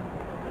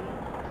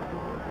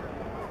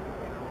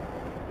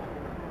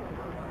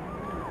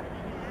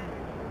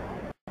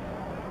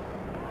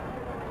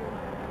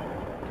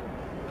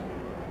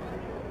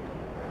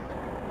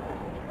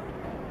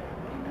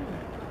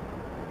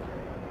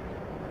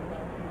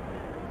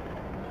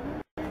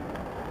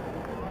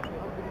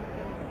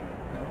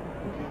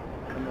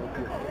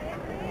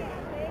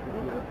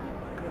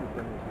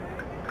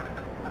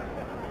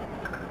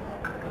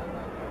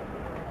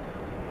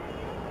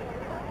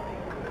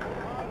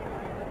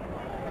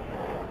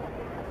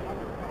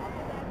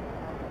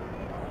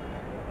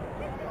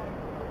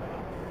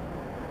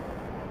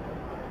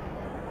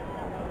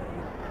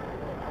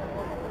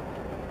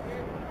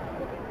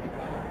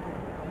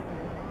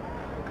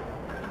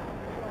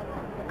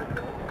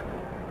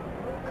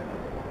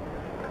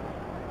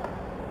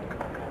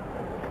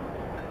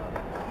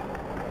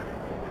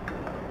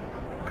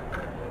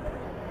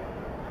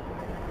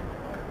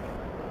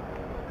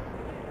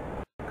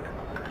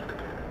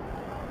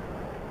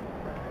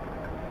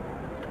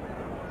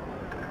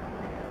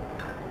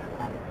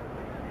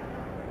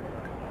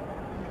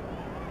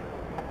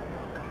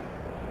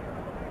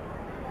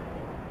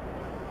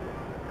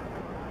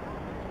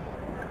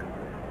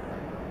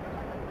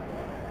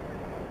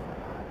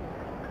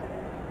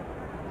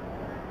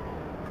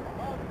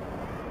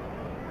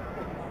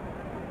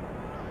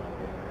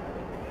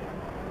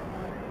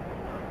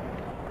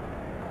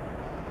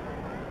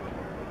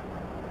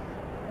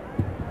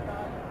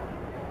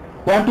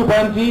 Point to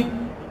Paramjeet.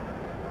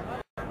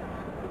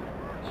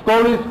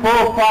 Score is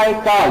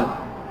 4-5 Carl.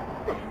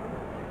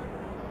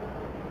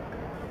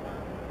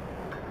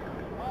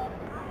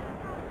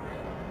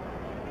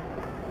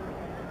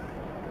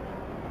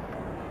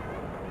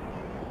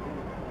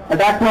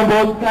 Attack from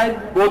both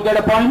sides. Both get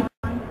a point.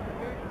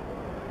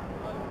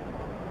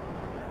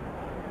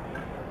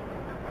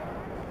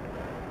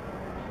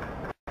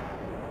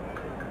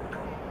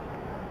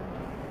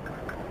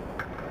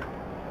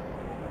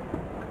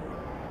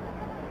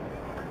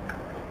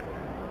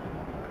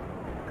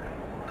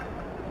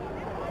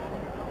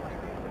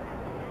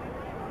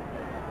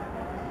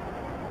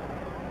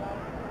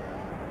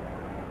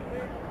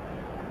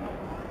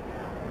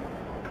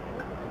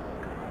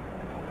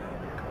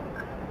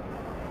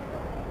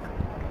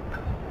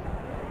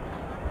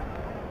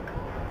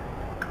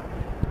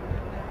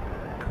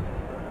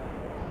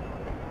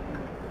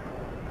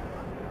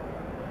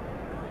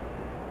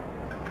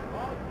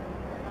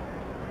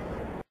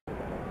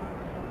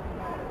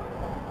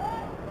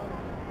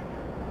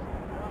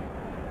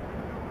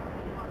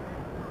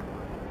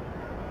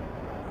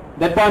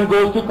 That point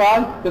goes to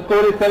Carl. The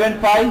score is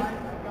 7-5.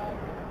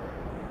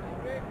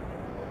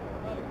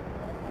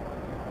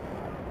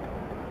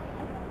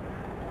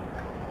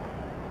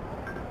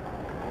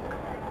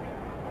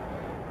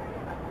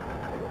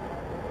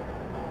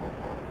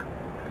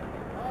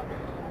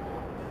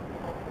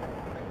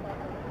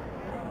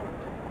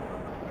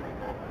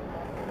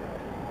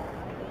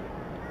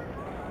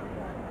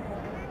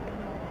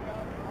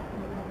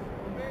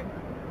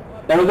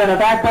 There was an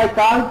attack by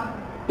Carl.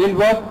 Didn't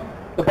work.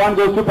 The point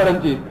goes to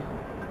Paramjeet.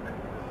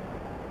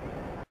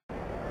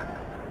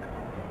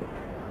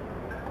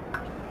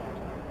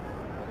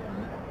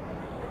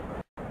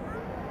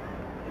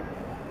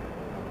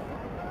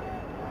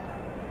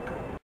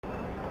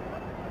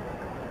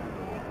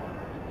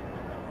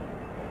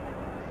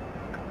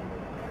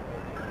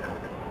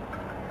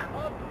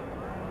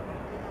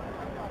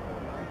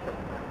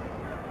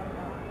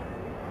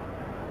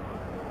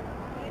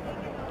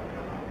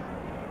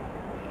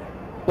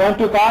 Point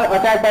to Carl,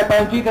 attacked by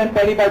Paramjit and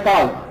parry by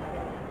Carl.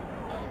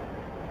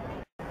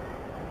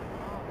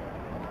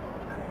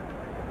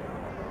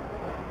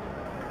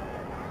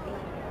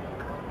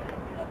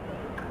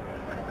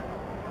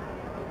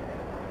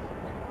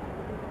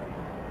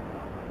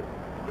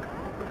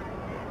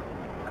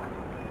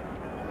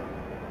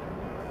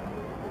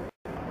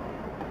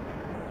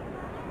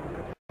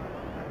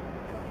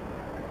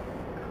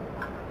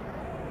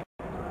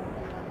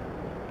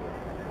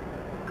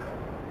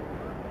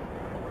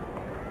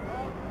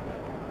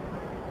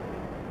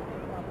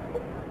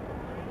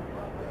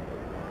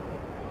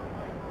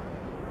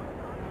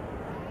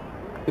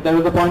 That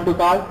was the point to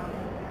Carl.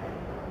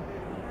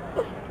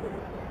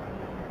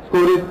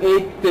 Score is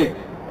 8-6.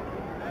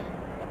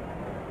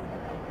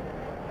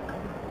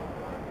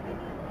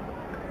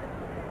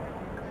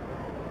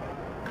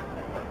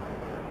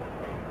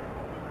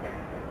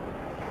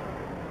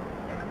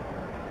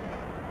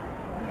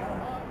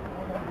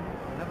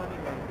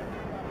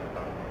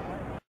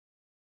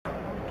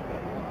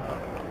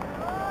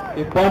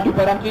 A point to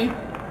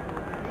Paramjit.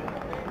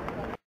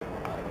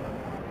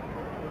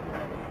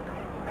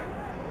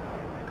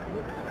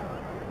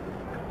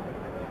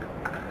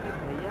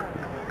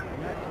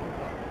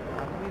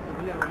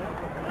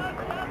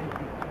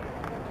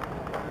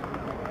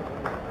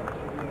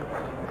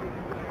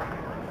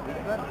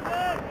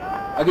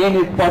 Again,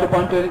 his 40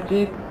 point to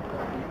achieve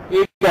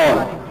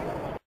 8-all.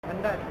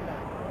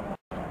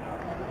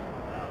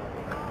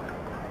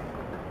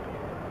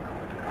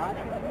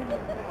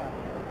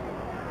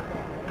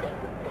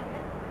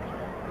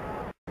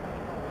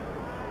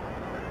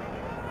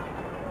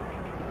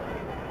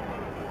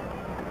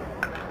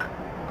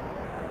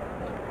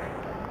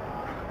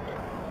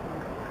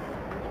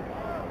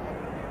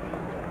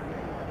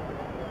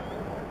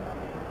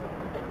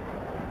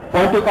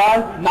 Point to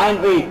Carl,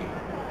 9-8.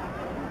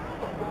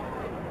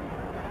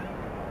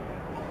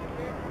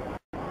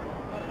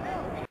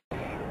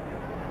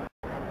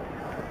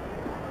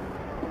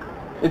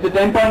 It's a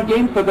 10-point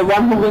game, so the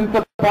one who wins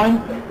the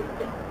point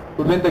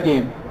will win the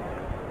game.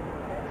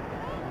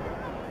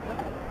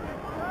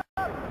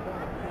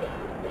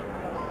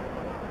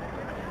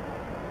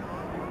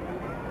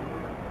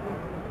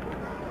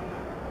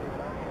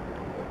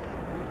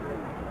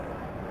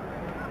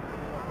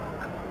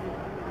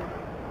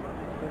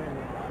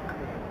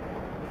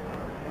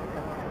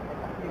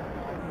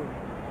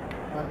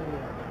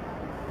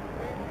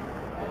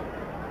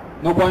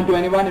 No point to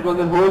anyone, it was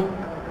a hold.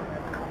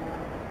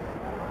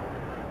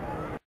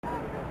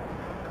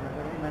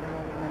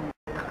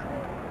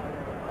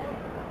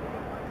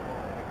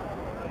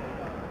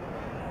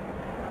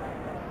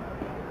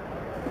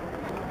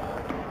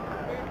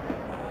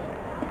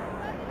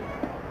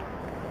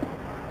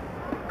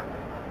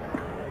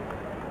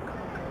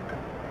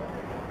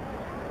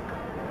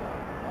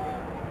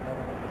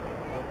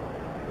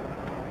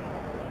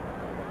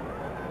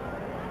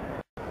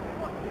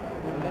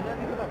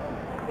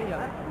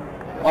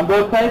 On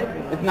both sides,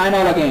 it's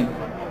 9-all again.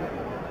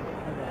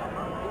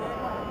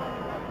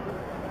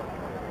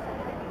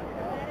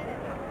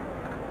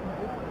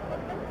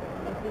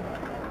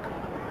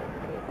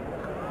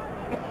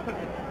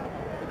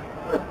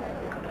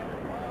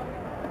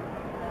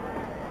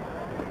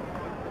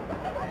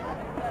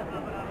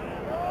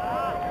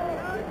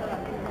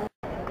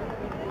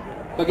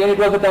 So again, it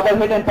was a double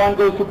hit and point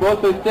goes to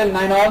both, so it's still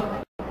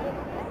 9-all.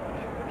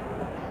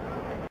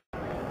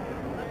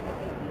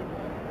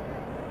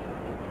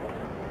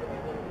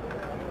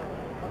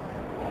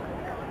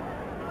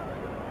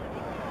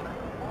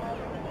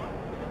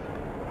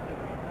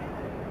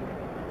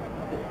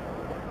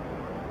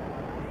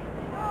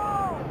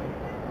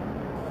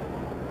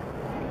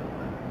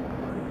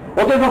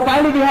 Okay, so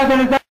finally we have the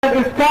result.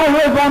 It's Carl who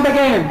has won the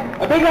game.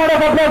 A big round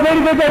of applause,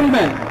 ladies and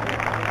gentlemen.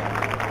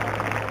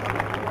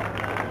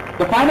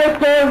 The final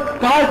score,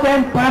 Carl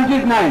 10,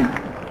 Paramjit 9.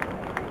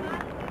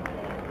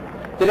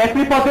 The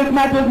referee for this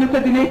match was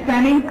Mr. Dinesh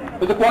Sani,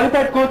 who is a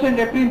qualified coach and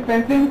referee in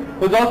fencing,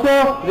 who is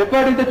also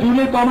referred in the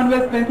Junior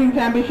Commonwealth Fencing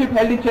Championship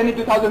held in Chennai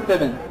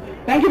 2007.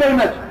 Thank you very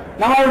much.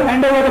 Now I will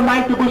hand over the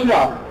mic to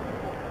Bushra.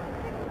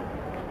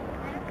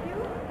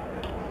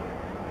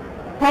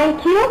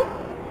 Thank you.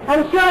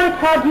 I'm sure it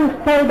had you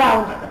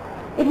spellbound.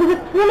 It was a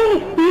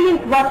thrilling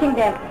experience watching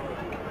them.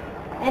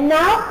 And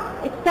now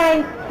it's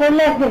time for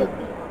Lesson,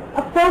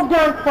 a folk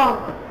dance form.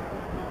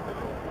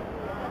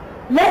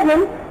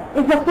 Lesson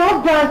is a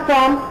folk dance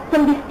form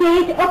from the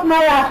state of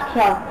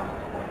Maharashtra.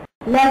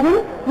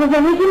 Lesson was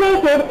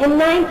originated in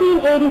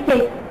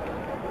 1986.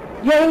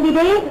 During the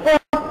days of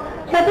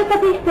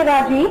Chhatrapati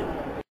Shivaji,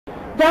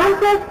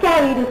 dancers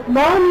carried a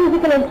small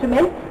musical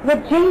instrument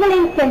with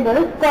jingling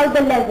cymbals called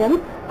the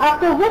lesson,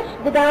 after which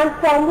the dance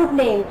form was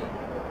named.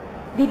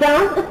 The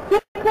dance is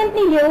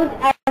frequently used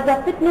as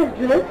a fitness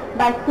drill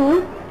by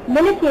schools,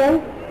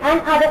 militias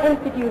and other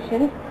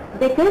institutions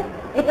because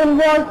it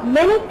involves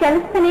many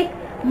calisthenic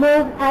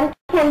moves and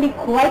can be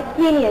quite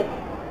strenuous.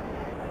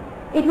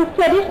 It was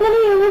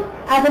traditionally used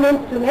as an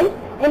instrument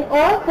in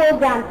all folk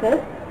dances,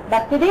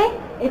 but today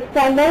it's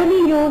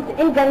primarily used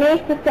in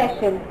Ganesh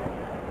procession.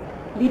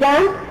 The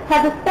dance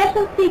has a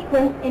special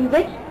sequence in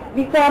which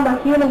we form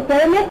a human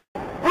pyramid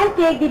and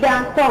take the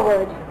dance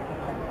forward.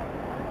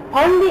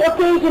 On the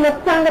occasion of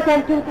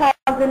Sangthan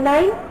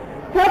 2009,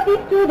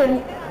 30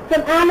 students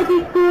from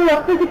Amity School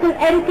of Physical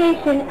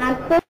Education and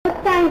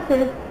Sports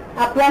Sciences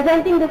are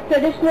presenting this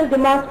traditional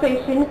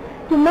demonstration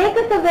to make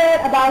us aware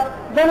about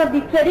one of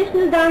the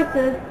traditional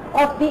dances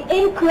of the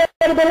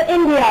incredible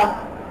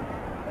India.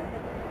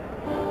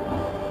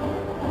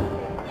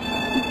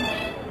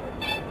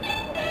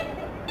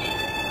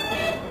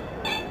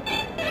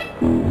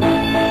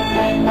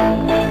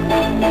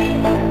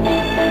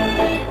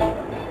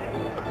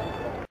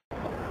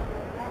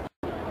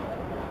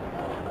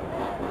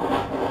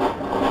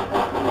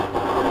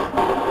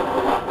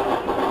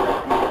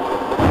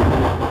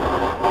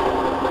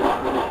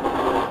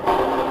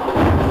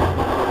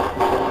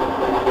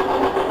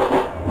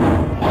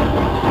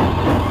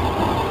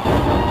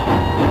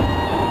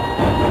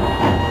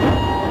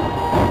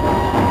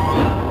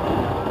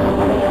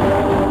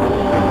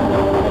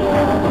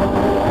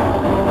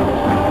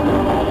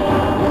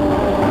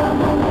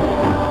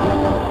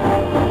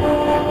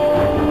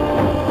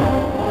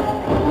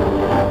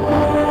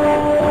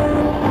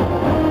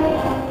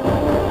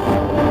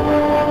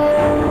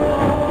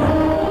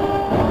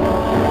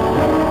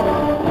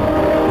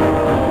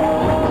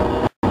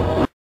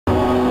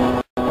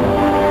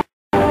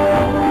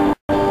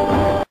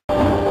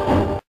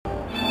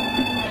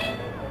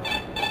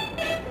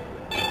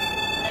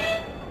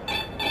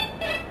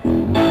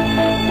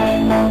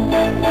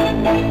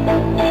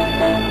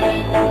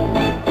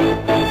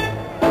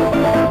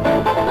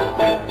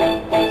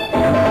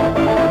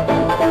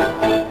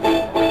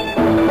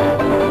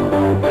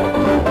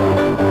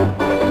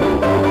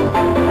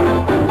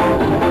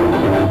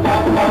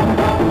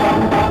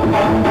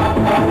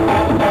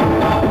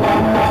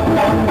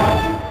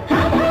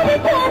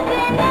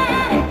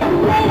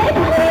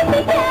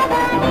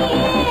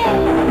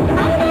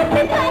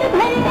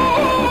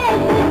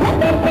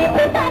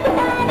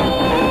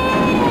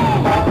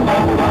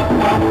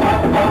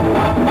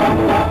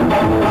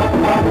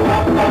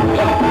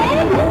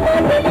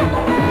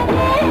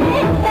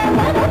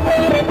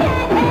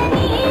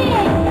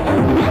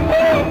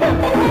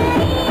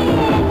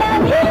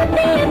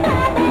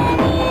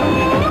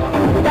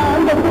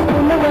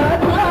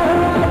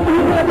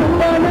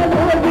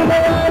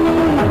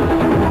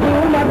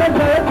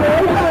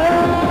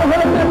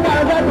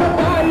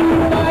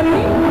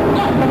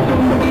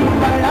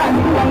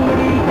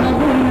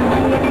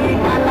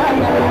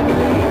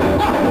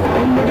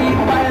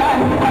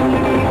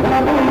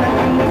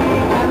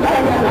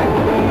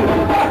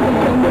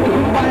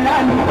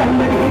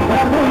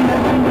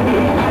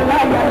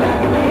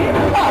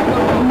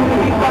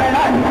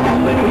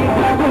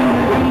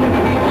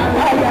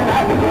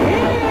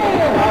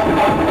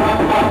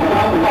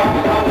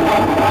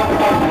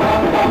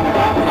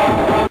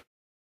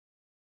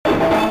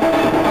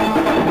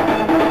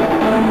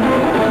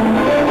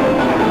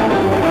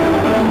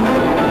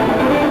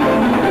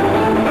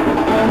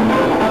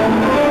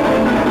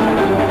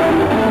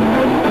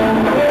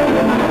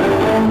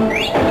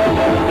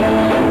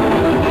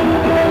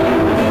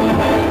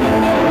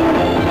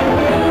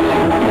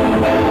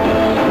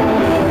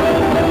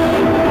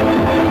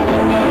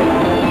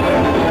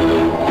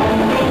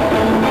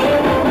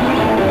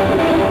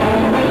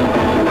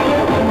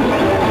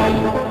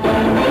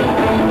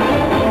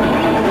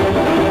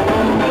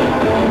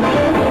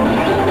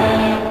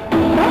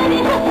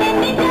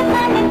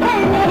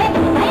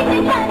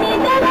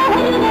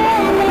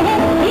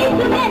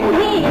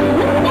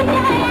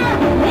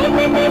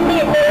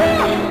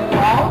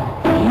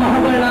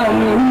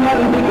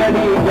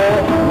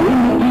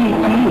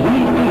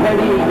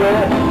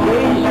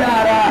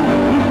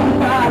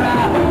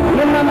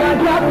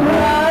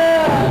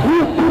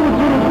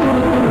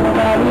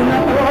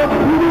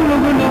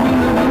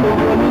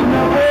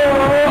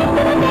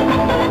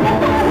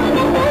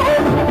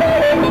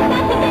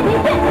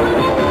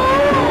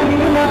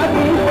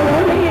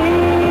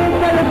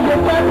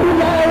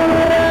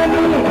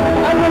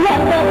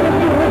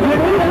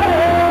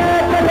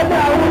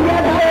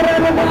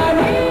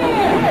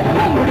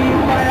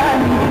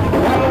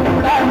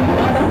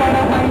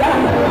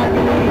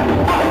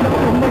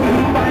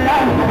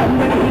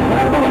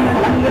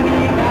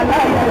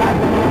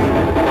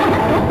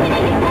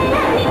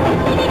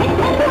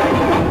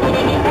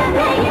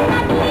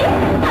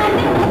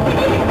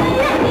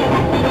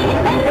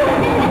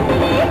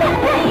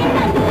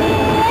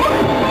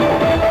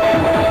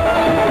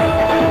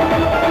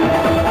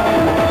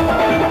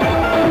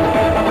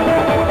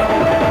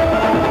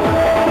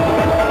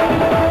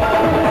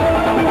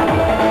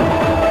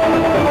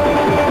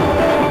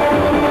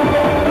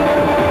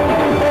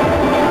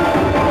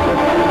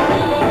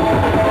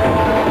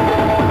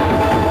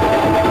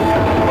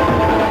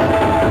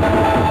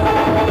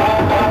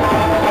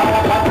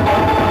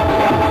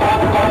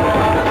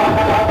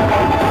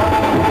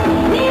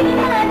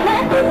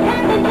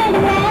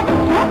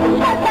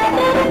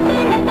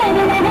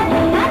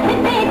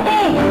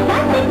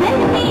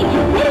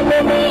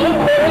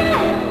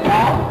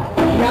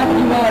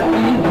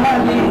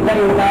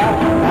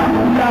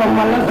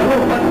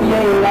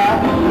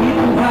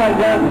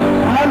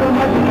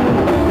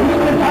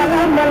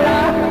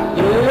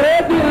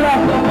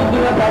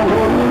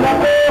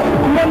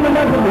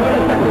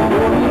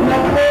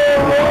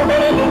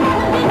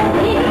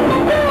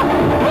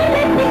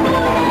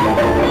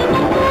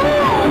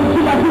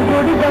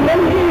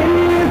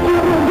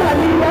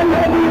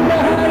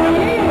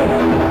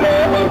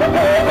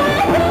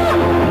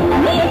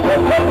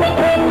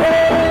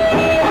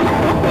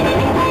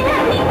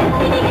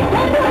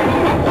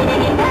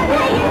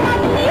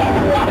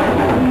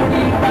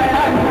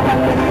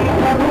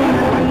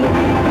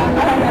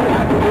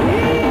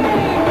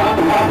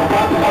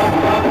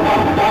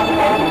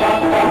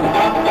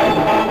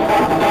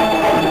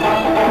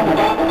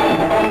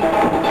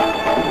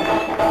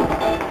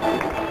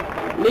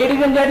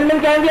 Ladies and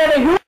gentlemen, can we have a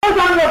huge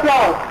round of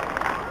applause?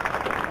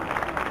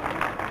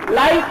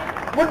 Life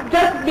would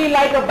just be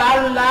like a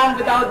barren land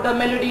without the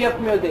melody of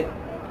music.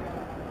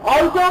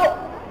 Also,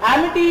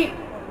 amity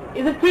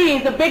is a tree,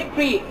 it's a big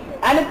tree,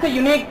 and it's a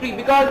unique tree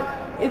because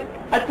it's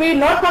a tree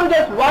not from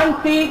just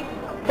one seed,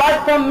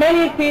 but from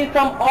many trees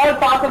from all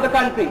parts of the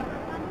country.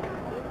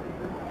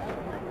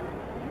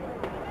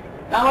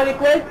 Now I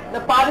request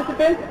the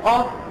participants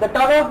of the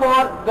tug of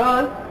war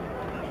girls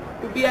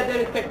to be at their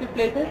respective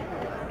places.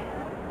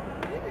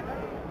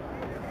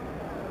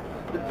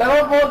 The tug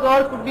of war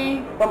girls could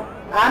be from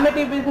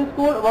Amity Business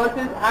School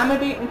versus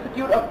Amity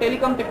Institute of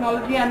Telecom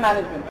Technology and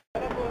Management.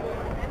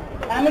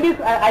 Amity,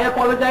 I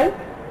apologize.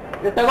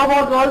 The tug of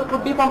war girls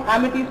could be from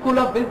Amity School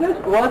of Business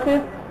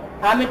versus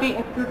Amity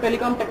Institute of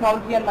Telecom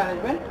Technology and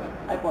Management.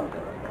 I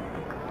apologize.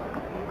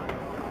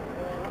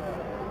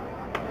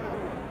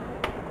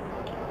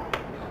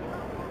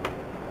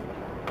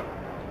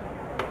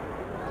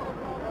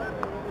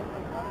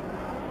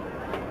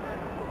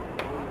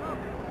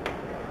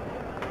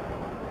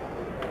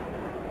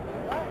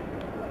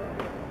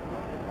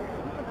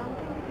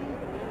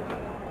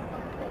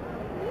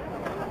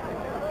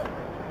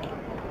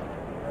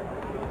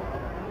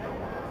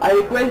 I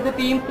request the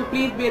teams to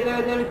please be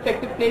at their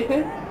respective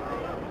places.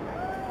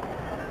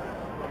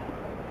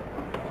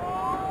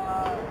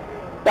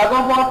 Tug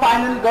of war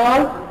final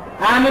girls,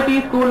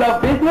 Amity School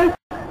of Business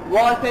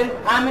versus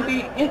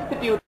Amity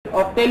Institute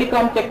of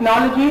Telecom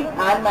Technology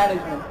and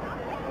Management.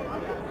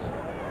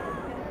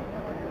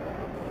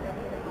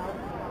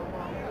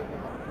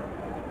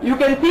 You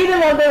can see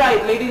them on the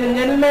right, ladies and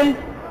gentlemen,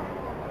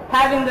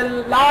 having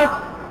the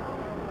last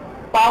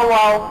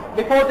powwow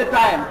before the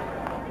triumph.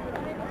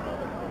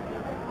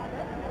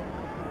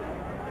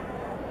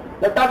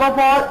 The tug of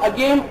war, a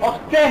game of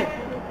strength.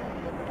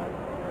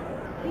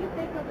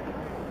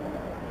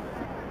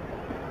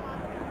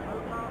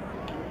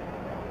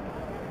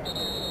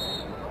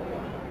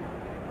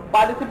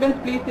 Participants,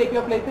 please take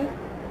your places.